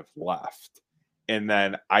wouldn't have left. And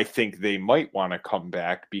then I think they might want to come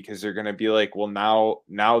back because they're going to be like, well,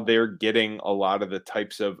 now they're getting a lot of the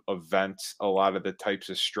types of events, a lot of the types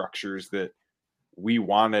of structures that we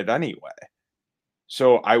wanted anyway.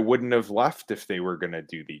 So I wouldn't have left if they were going to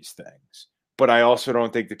do these things. But I also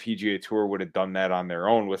don't think the PGA Tour would have done that on their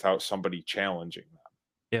own without somebody challenging them.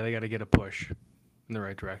 Yeah, they got to get a push in the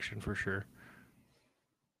right direction for sure.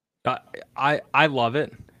 I love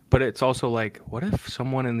it, but it's also like, what if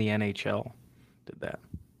someone in the NHL did that?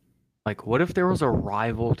 Like, what if there was a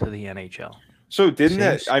rival to the NHL? So didn't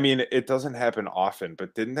that, I mean, it doesn't happen often,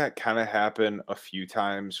 but didn't that kind of happen a few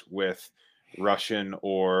times with Russian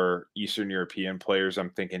or Eastern European players? I'm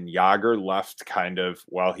thinking Yager left kind of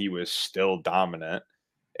while he was still dominant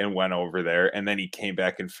and went over there, and then he came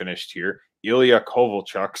back and finished here. Ilya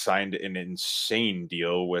Kovalchuk signed an insane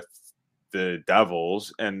deal with the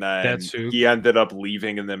Devils, and then he ended up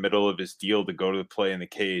leaving in the middle of his deal to go to play in the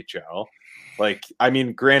KHL. Like, I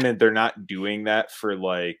mean, granted, they're not doing that for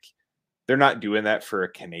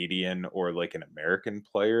a Canadian or like an American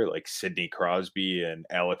player like Sidney Crosby and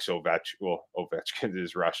Alex Ovechkin. Well, Ovechkin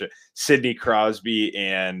is Russia. Sidney Crosby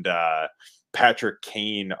and Patrick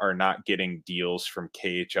Kane are not getting deals from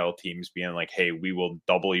KHL teams being like, hey, we will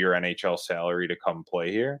double your NHL salary to come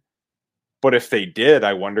play here. But if they did,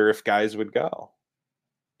 I wonder if guys would go.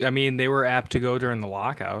 I mean, they were apt to go during the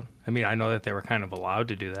lockout. I mean, I know that they were kind of allowed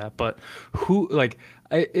to do that, but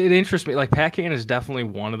it interests me. Like, Pat Kane is definitely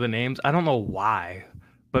one of the names. I don't know why,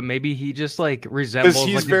 but maybe he just like resembles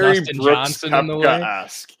he's like very Dustin Brooks Johnson in the way.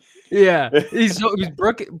 Koepka-esque. Yeah, he's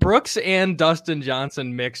Brooks and Dustin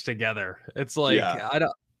Johnson mixed together. It's like, yeah.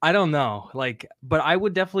 I don't know. Like, but I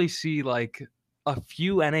would definitely see like a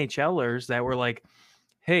few NHLers that were like,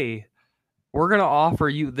 hey, we're going to offer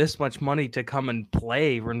you this much money to come and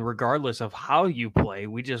play, and regardless of how you play,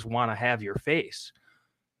 we just want to have your face.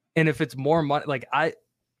 And if it's more money, like I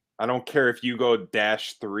don't care if you go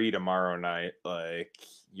 -3 tomorrow night, like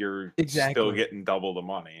you're still getting double the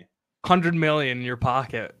money. 100 million in your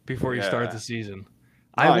pocket before you start the season.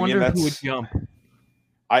 I wonder who would jump.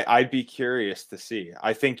 I'd be curious to see.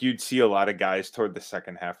 I think you'd see a lot of guys toward the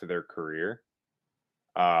second half of their career.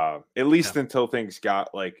 At least until things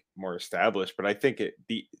got like more established, but I think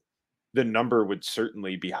the number would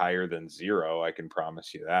certainly be higher than 0. I can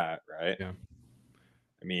promise you that, right? Yeah.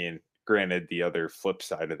 I mean, granted, the other flip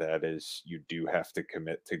side of that is you do have to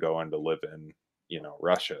commit to going to live in,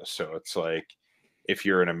 Russia. So it's like, if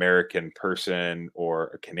you're an American person or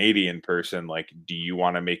a Canadian person, like, do you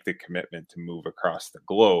want to make the commitment to move across the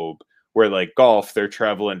globe? Where like golf, they're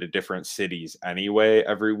traveling to different cities anyway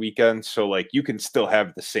every weekend. So like you can still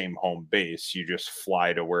have the same home base. You just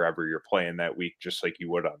fly to wherever you're playing that week, just like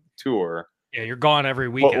you would on the tour. Yeah, you're gone every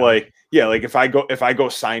weekend. But like, yeah, like if I go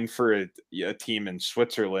sign for a team in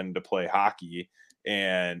Switzerland to play hockey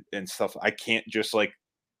and stuff, I can't just like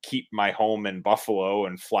keep my home in Buffalo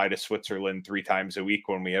and fly to Switzerland 3 times a week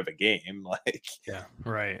when we have a game. Like, yeah,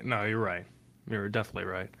 right. No, you're right. You're definitely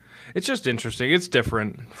right. It's just interesting. It's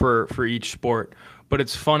different for each sport, but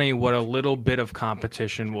it's funny what a little bit of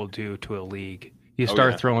competition will do to a league. You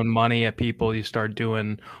start throwing money at people. You start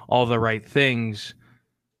doing all the right things,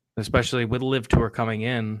 especially with LIV Tour coming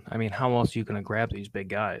in. I mean, how else are you going to grab these big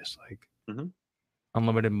guys? Like,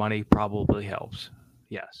 unlimited money probably helps.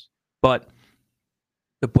 Yes. But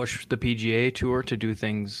to push the PGA Tour to do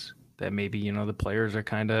things that maybe, the players are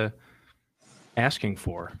kind of asking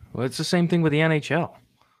for. Well, it's the same thing with the NHL.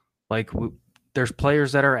 Like, there's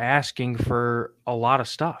players that are asking for a lot of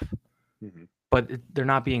stuff, but they're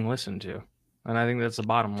not being listened to. And I think that's the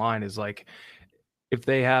bottom line is like, if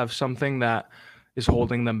they have something that is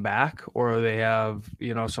holding them back, or they have,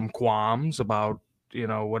 some qualms about,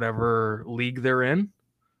 whatever league they're in,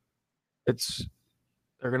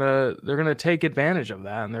 they're gonna take advantage of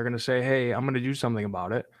that, and they're gonna say, hey, I'm gonna do something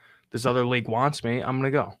about it. This other league wants me. I'm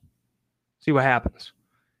gonna go. See what happens.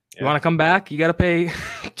 You want to come back? You got to pay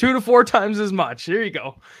 2 to 4 times as much. There you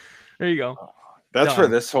go. That's where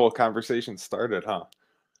this whole conversation started, huh?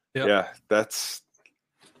 Yep. Yeah, that's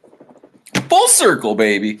full circle,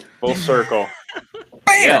 baby. Full circle.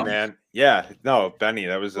 Bam! Yeah, man. Yeah, no, Benny,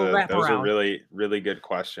 that was a really, really good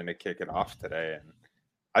question to kick it off today.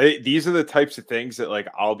 And these are the types of things that like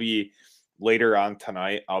I'll be later on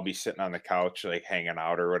tonight. I'll be sitting on the couch, like hanging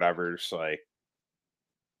out or whatever. Just like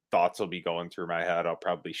thoughts will be going through my head. I'll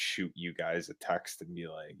probably shoot you guys a text and be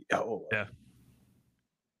like, "Oh, yeah,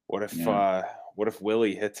 what if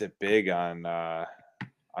Willie hits it big on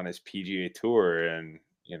his PGA Tour, and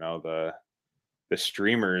the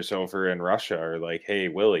streamers over in Russia are like, hey,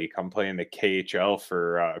 Willie, come play in the KHL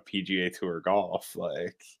for PGA Tour golf."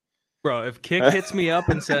 Like, bro, if Kick hits me up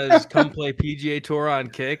and says, "Come play PGA Tour on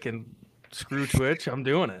Kick and screw Twitch," I'm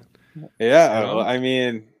doing it. Yeah, I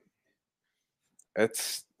mean,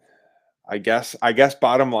 it's. I guess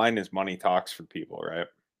bottom line is money talks for people, right?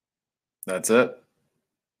 That's it.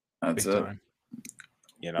 That's Big it. time.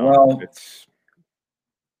 You know, Well, it's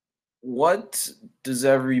what does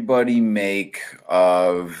everybody make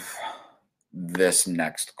of this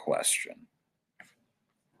next question?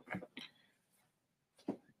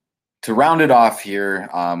 To round it off here,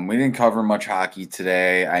 we didn't cover much hockey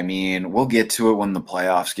today. I mean, we'll get to it when the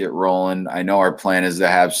playoffs get rolling. I know our plan is to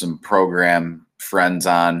have some program friends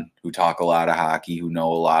on who talk a lot of hockey, who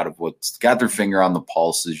know a lot of what's got their finger on the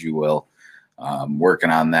pulse, as you will. Working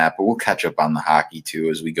on that, but we'll catch up on the hockey too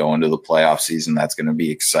as we go into the playoff season. That's going to be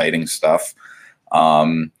exciting stuff.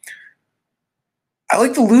 I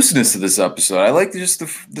like the looseness of this episode. I like just the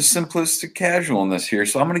simplistic casualness here.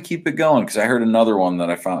 So I'm going to keep it going because I heard another one that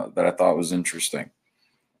I thought was interesting.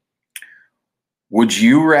 Would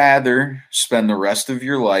you rather spend the rest of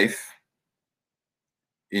your life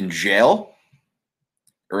in jail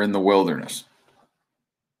or in the wilderness?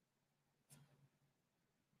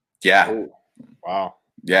 Yeah. oh, wow.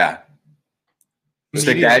 Yeah.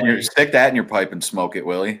 Stick that in your pipe and smoke it,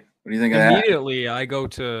 Willie. What do you think of that? Immediately,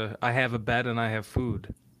 I have a bed and I have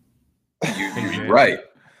food. You're right.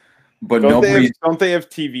 But don't they have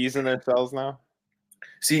TVs in their cells now?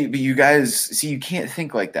 See, but you guys, you can't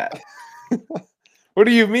think like that. What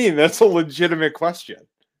do you mean? That's a legitimate question.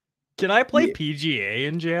 Can I play PGA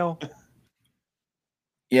in jail?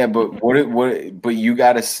 Yeah, but but you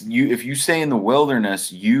gotta, if you stay in the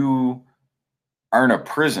wilderness, you aren't a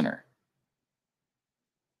prisoner.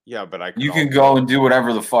 Yeah, but you can go and do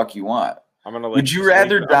whatever the fuck you want. I'm gonna. Would you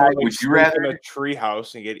rather die? Would you rather in a tree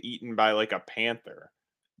house and get eaten by like a panther?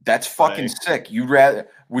 That's fucking sick. Would you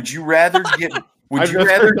rather get? Would you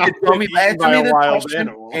rather get?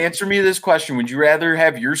 Answer me this question. Would you rather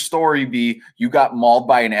have your story be you got mauled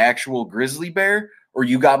by an actual grizzly bear, or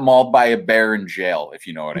you got mauled by a bear in jail? If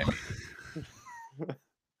you know what I mean.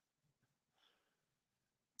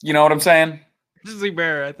 You know what I'm saying? Grizzly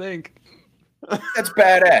bear, I think. That's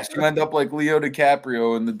badass. You end up like Leo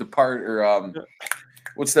DiCaprio in The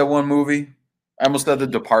what's that one movie? I almost said The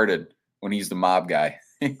Departed when he's the mob guy.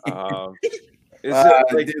 Is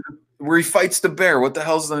it where he fights the bear? What the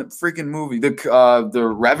hell's the freaking movie?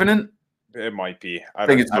 The Revenant? It might be. I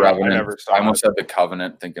think it's The Revenant. I almost said The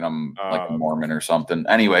Covenant, thinking I'm like a Mormon or something.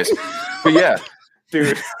 Anyways, but yeah,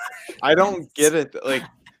 dude, I don't get it. Like,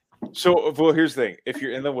 so, well, here's the thing. If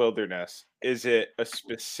you're in the wilderness, is it a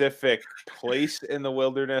specific place in the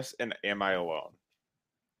wilderness, and am I alone?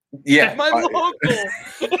 Yeah. Am I local?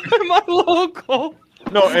 Am I local?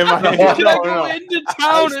 No, am I? Can I go into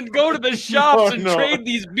town and go to the shops and trade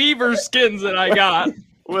these beaver skins that I got?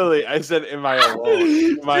 Willie, I said, am I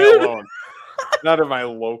alone? Am I alone? Not am I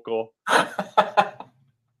local?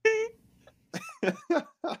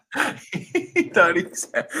 He thought he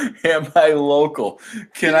said, am I local?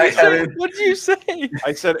 What did you say?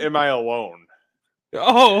 I said, am I alone?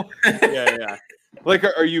 Oh. Yeah. Like,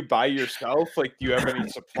 are you by yourself? Like, do you have any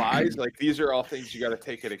supplies? Like, these are all things you got to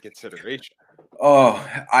take into consideration. Oh,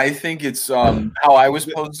 I think it's how I was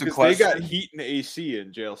posed the question. They got heat and AC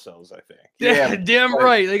in jail cells, I think. Yeah, damn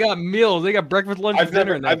right. They got meals. They got breakfast, lunch, and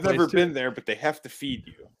dinner. I've never been there, but they have to feed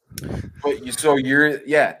you. But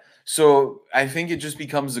so I think it just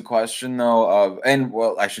becomes the question though of, and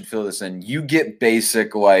well, I should fill this in. You get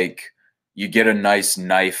basic, like you get a nice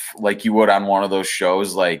knife like you would on one of those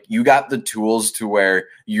shows. Like you got the tools to where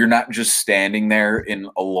you're not just standing there in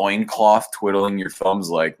a loincloth twiddling your thumbs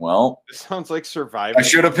like, well, it sounds like surviving. I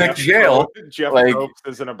should have picked jail. Jeff Probst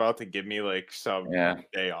isn't about to give me like some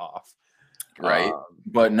day off. Right.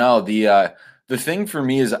 But no, the thing for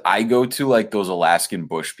me is I go to like those Alaskan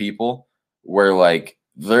bush people where like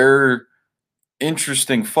they're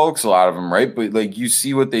interesting folks, a lot of them, right? But like you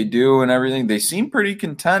see what they do and everything. They seem pretty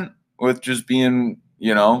content with just being,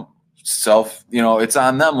 it's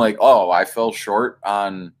on them. Like, oh, I fell short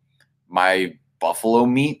on my buffalo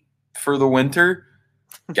meat for the winter.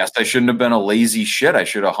 Guess I shouldn't have been a lazy shit. I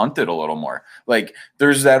should have hunted a little more. Like,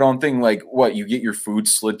 there's that own thing. Like, what, you get your food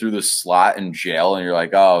slid through the slot in jail, and you're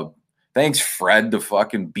like, oh, thanks, Fred. The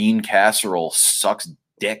fucking bean casserole sucks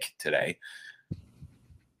dick today.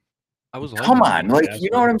 Come on, like, you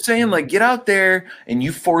know what I'm saying? Like, get out there and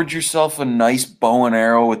you forge yourself a nice bow and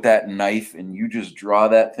arrow with that knife and you just draw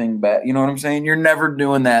that thing back. You know what I'm saying? You're never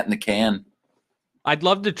doing that in the can. I'd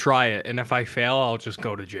love to try it, and if I fail, I'll just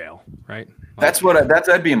go to jail, right?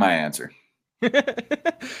 That'd be my answer.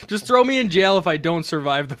 Just throw me in jail if I don't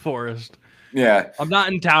survive the forest. Yeah. I'm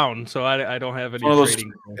not in town, so I don't have any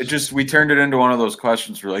trading. We turned it into one of those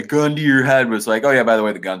questions for like, gun to your head, but it's like, oh yeah, by the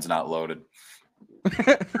way, the gun's not loaded.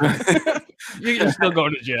 You're still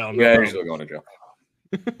going to jail. Yeah, you're still going to jail.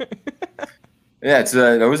 Yeah,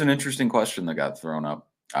 that was an interesting question that got thrown up.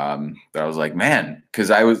 But I was like, man,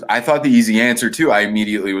 because I thought the easy answer too. I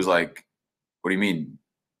immediately was like, what do you mean?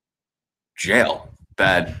 Jail,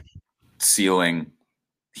 bed, ceiling,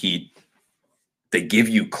 heat. They give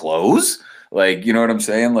you clothes? Like, you know what I'm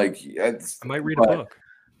saying? Like, I might read a book.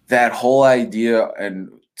 That whole idea, and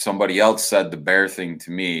somebody else said the bear thing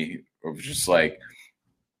to me, it was just like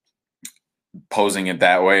posing it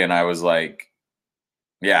that way. And I was like,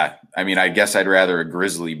 yeah, I mean, I guess I'd rather a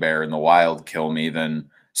grizzly bear in the wild kill me than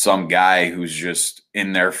some guy who's just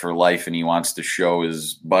in there for life and he wants to show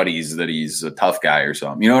his buddies that he's a tough guy or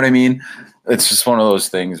something. You know what I mean? It's just one of those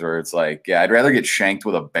things where it's like, yeah, I'd rather get shanked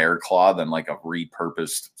with a bear claw than like a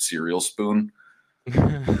repurposed cereal spoon.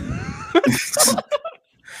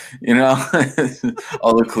 You know,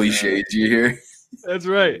 all the cliches you hear. That's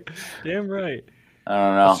right. Damn right. I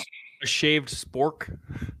don't know. A shaved spork.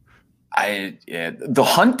 The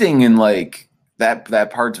hunting and like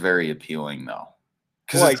that part's very appealing though.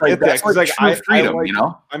 Well, I get that because like I freedom, like, you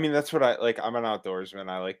know. I mean, that's what I like. I'm an outdoorsman.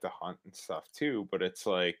 I like to hunt and stuff too. But it's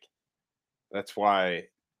like that's why I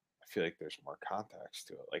feel like there's more context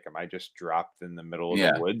to it. Like, am I just dropped in the middle of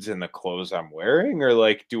the woods in the clothes I'm wearing, or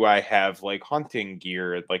like do I have like hunting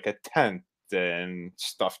gear, like a tent and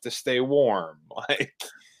stuff to stay warm? Like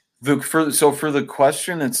for the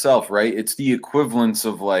question itself, right? It's the equivalence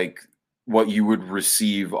of like what you would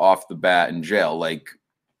receive off the bat in jail. Like,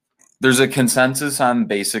 there's a consensus on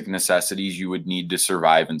basic necessities you would need to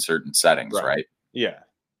survive in certain settings, right? Yeah.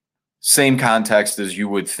 Same context as you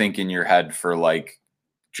would think in your head for like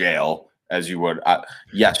jail as you would.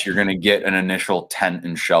 Yes, you're going to get an initial tent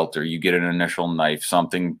and shelter. You get an initial knife,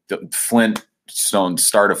 something, flint, stone,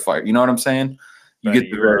 start a fire. You know what I'm saying? You get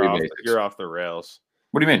the very basics. You're off the rails.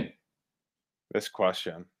 What do you mean? This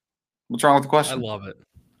question. What's wrong with the question? I love it.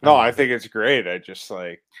 No, I think it's great. I just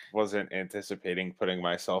like wasn't anticipating putting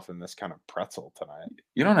myself in this kind of pretzel tonight.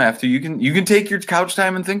 You don't have to. You can take your couch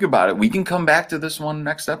time and think about it. We can come back to this one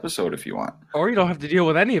next episode if you want. Or you don't have to deal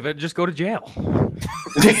with any of it. Just go to jail. You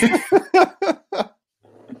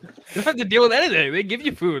don't have to deal with anything. They give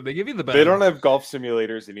you food. They give you the bed. They don't have golf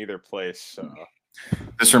simulators in either place. So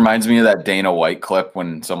this reminds me of that Dana White clip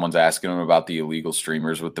when someone's asking him about the illegal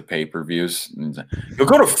streamers with the pay-per-views. You'll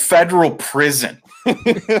go to federal prison.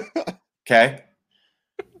 Okay.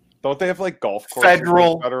 Don't they have like golf courses?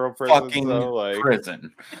 Federal prisons, fucking though? Like,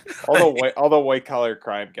 prison. all the white collar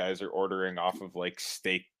crime guys are ordering off of like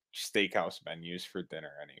steakhouse menus for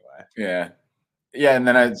dinner anyway. Yeah. Yeah, and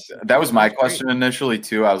then that was my question initially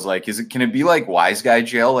too. I was like, can it be like Wise Guy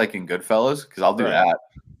jail like in Goodfellas? Because I'll do that.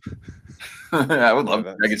 I would love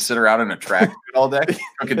that. I could sit around in a track all day.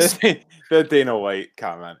 That Dana White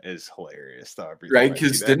comment is hilarious, though. Right?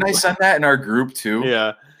 Because didn't I send that in our group too?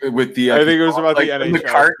 Yeah. With the I think it was about like, the NHL. The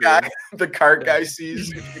cart guy. The cart guy sees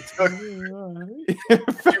you bring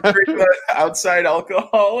the outside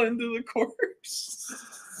alcohol into the course.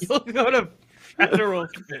 You'll go to federal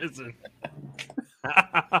prison.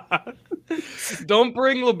 Don't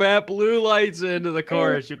bring Labatt blue lights into the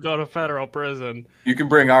course. You go to federal prison. You can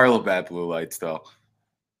bring our Labatt blue lights though.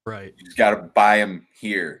 Right. You just got to buy them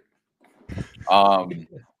here.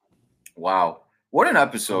 Wow. What an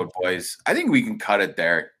episode, boys. I think we can cut it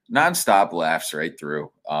there. Non-stop laughs right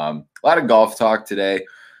through. A lot of golf talk today.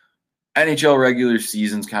 NHL regular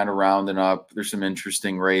season's kind of rounding up. There's some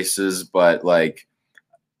interesting races, but like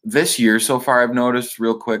this year so far, I've noticed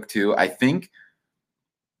real quick too. I think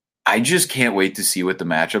I just can't wait to see what the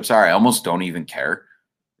matchups are. I almost don't even care.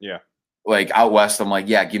 Yeah. Like out west, I'm like,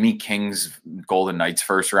 yeah, give me Kings, Golden Knights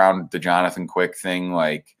first round, the Jonathan Quick thing.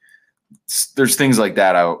 Like, there's things like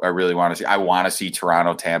that I really want to see. I want to see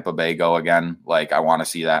Toronto, Tampa Bay go again. Like, I want to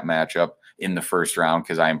see that matchup in the first round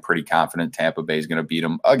because I am pretty confident Tampa Bay is going to beat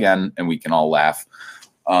them again, and we can all laugh.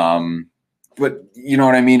 But you know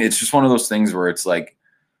what I mean? It's just one of those things where it's like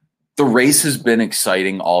the race has been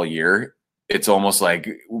exciting all year. It's almost like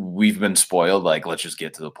we've been spoiled. Like, let's just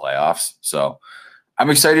get to the playoffs. So I'm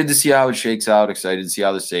excited to see how it shakes out. Excited to see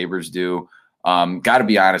how the Sabres do. Got to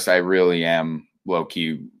be honest, I really am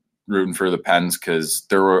low-key rooting for the Pens because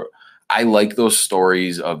I like those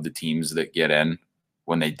stories of the teams that get in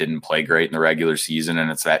when they didn't play great in the regular season,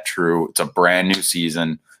 and it's a brand new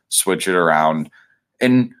season, switch it around.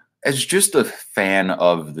 And as just a fan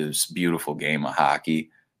of this beautiful game of hockey,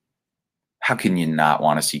 how can you not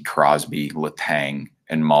want to see Crosby, Letang,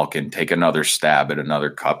 and Malkin take another stab at another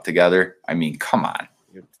cup together? I mean, come on.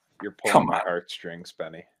 You're pulling my heartstrings,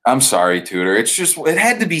 Benny. I'm sorry, Tudor. It's just, it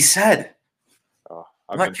had to be said. Oh,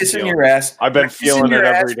 I'm not kissing your ass. I've been feeling it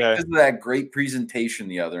every day. Because of that great presentation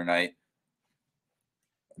the other night.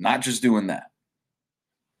 Not just doing that.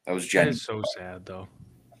 That was genuine. That is so sad, though.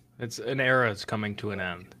 It's an era is coming to an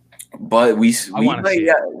end. But we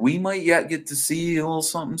might yet get to see a little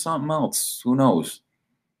something else. Who knows?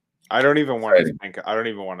 I don't even want to think. I don't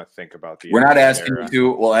even want to think about the. We're not asking you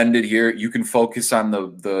to. We'll end it here. You can focus on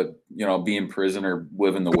the being in prison or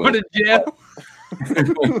living the will. Go to jail.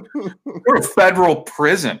 We're a federal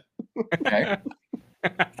prison. Okay.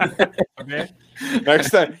 Okay.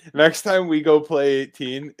 Next time we go play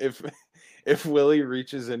 18, if Willie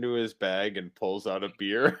reaches into his bag and pulls out a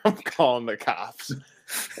beer, I'm calling the cops.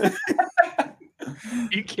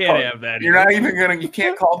 You can't have that. You're not even gonna. You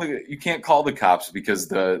can't call the cops because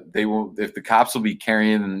they will. If the cops will be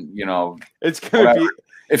carrying, it's gonna be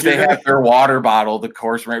if they have their water bottle, the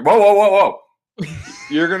course range. Whoa.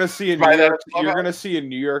 You're gonna see a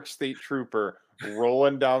New York State trooper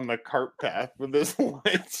rolling down the cart path with his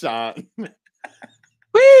lights on.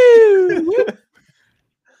 Woo!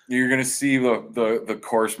 You're gonna see the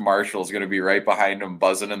course marshal is gonna be right behind him,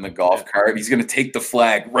 buzzing in the golf cart. He's gonna take the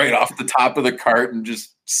flag right off the top of the cart and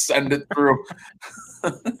just send it through.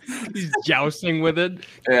 He's jousting with it.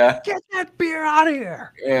 Yeah, get that beer out of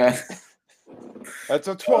here. Yeah, that's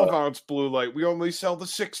a 12-ounce blue light. We only sell the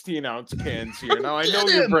 16-ounce cans here. Now I know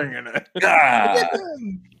you're bringing it.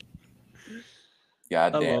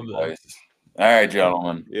 God damn, boys. All right,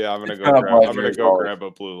 gentlemen. Yeah, I'm gonna go grab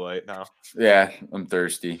a blue light now. Yeah, I'm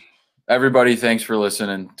thirsty. Everybody, thanks for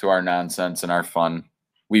listening to our nonsense and our fun.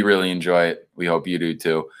 We really enjoy it. We hope you do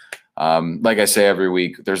too. Like I say every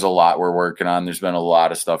week, there's a lot we're working on. There's been a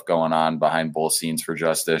lot of stuff going on behind both scenes for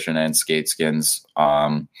Just Dishin' and Skate Skins.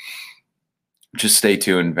 Just stay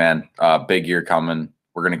tuned, man. Big year coming.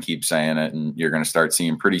 We're gonna keep saying it, and you're gonna start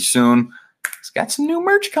seeing pretty soon. It's got some new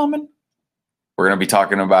merch coming. We're going to be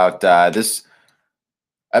talking about this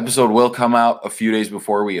episode will come out a few days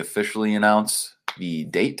before we officially announce the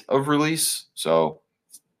date of release. So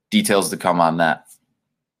details to come on that.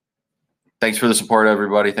 Thanks for the support,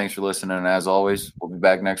 everybody. Thanks for listening. And as always, we'll be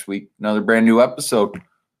back next week. Another brand new episode.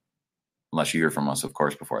 Unless you hear from us, of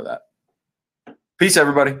course, before that. Peace,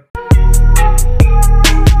 everybody.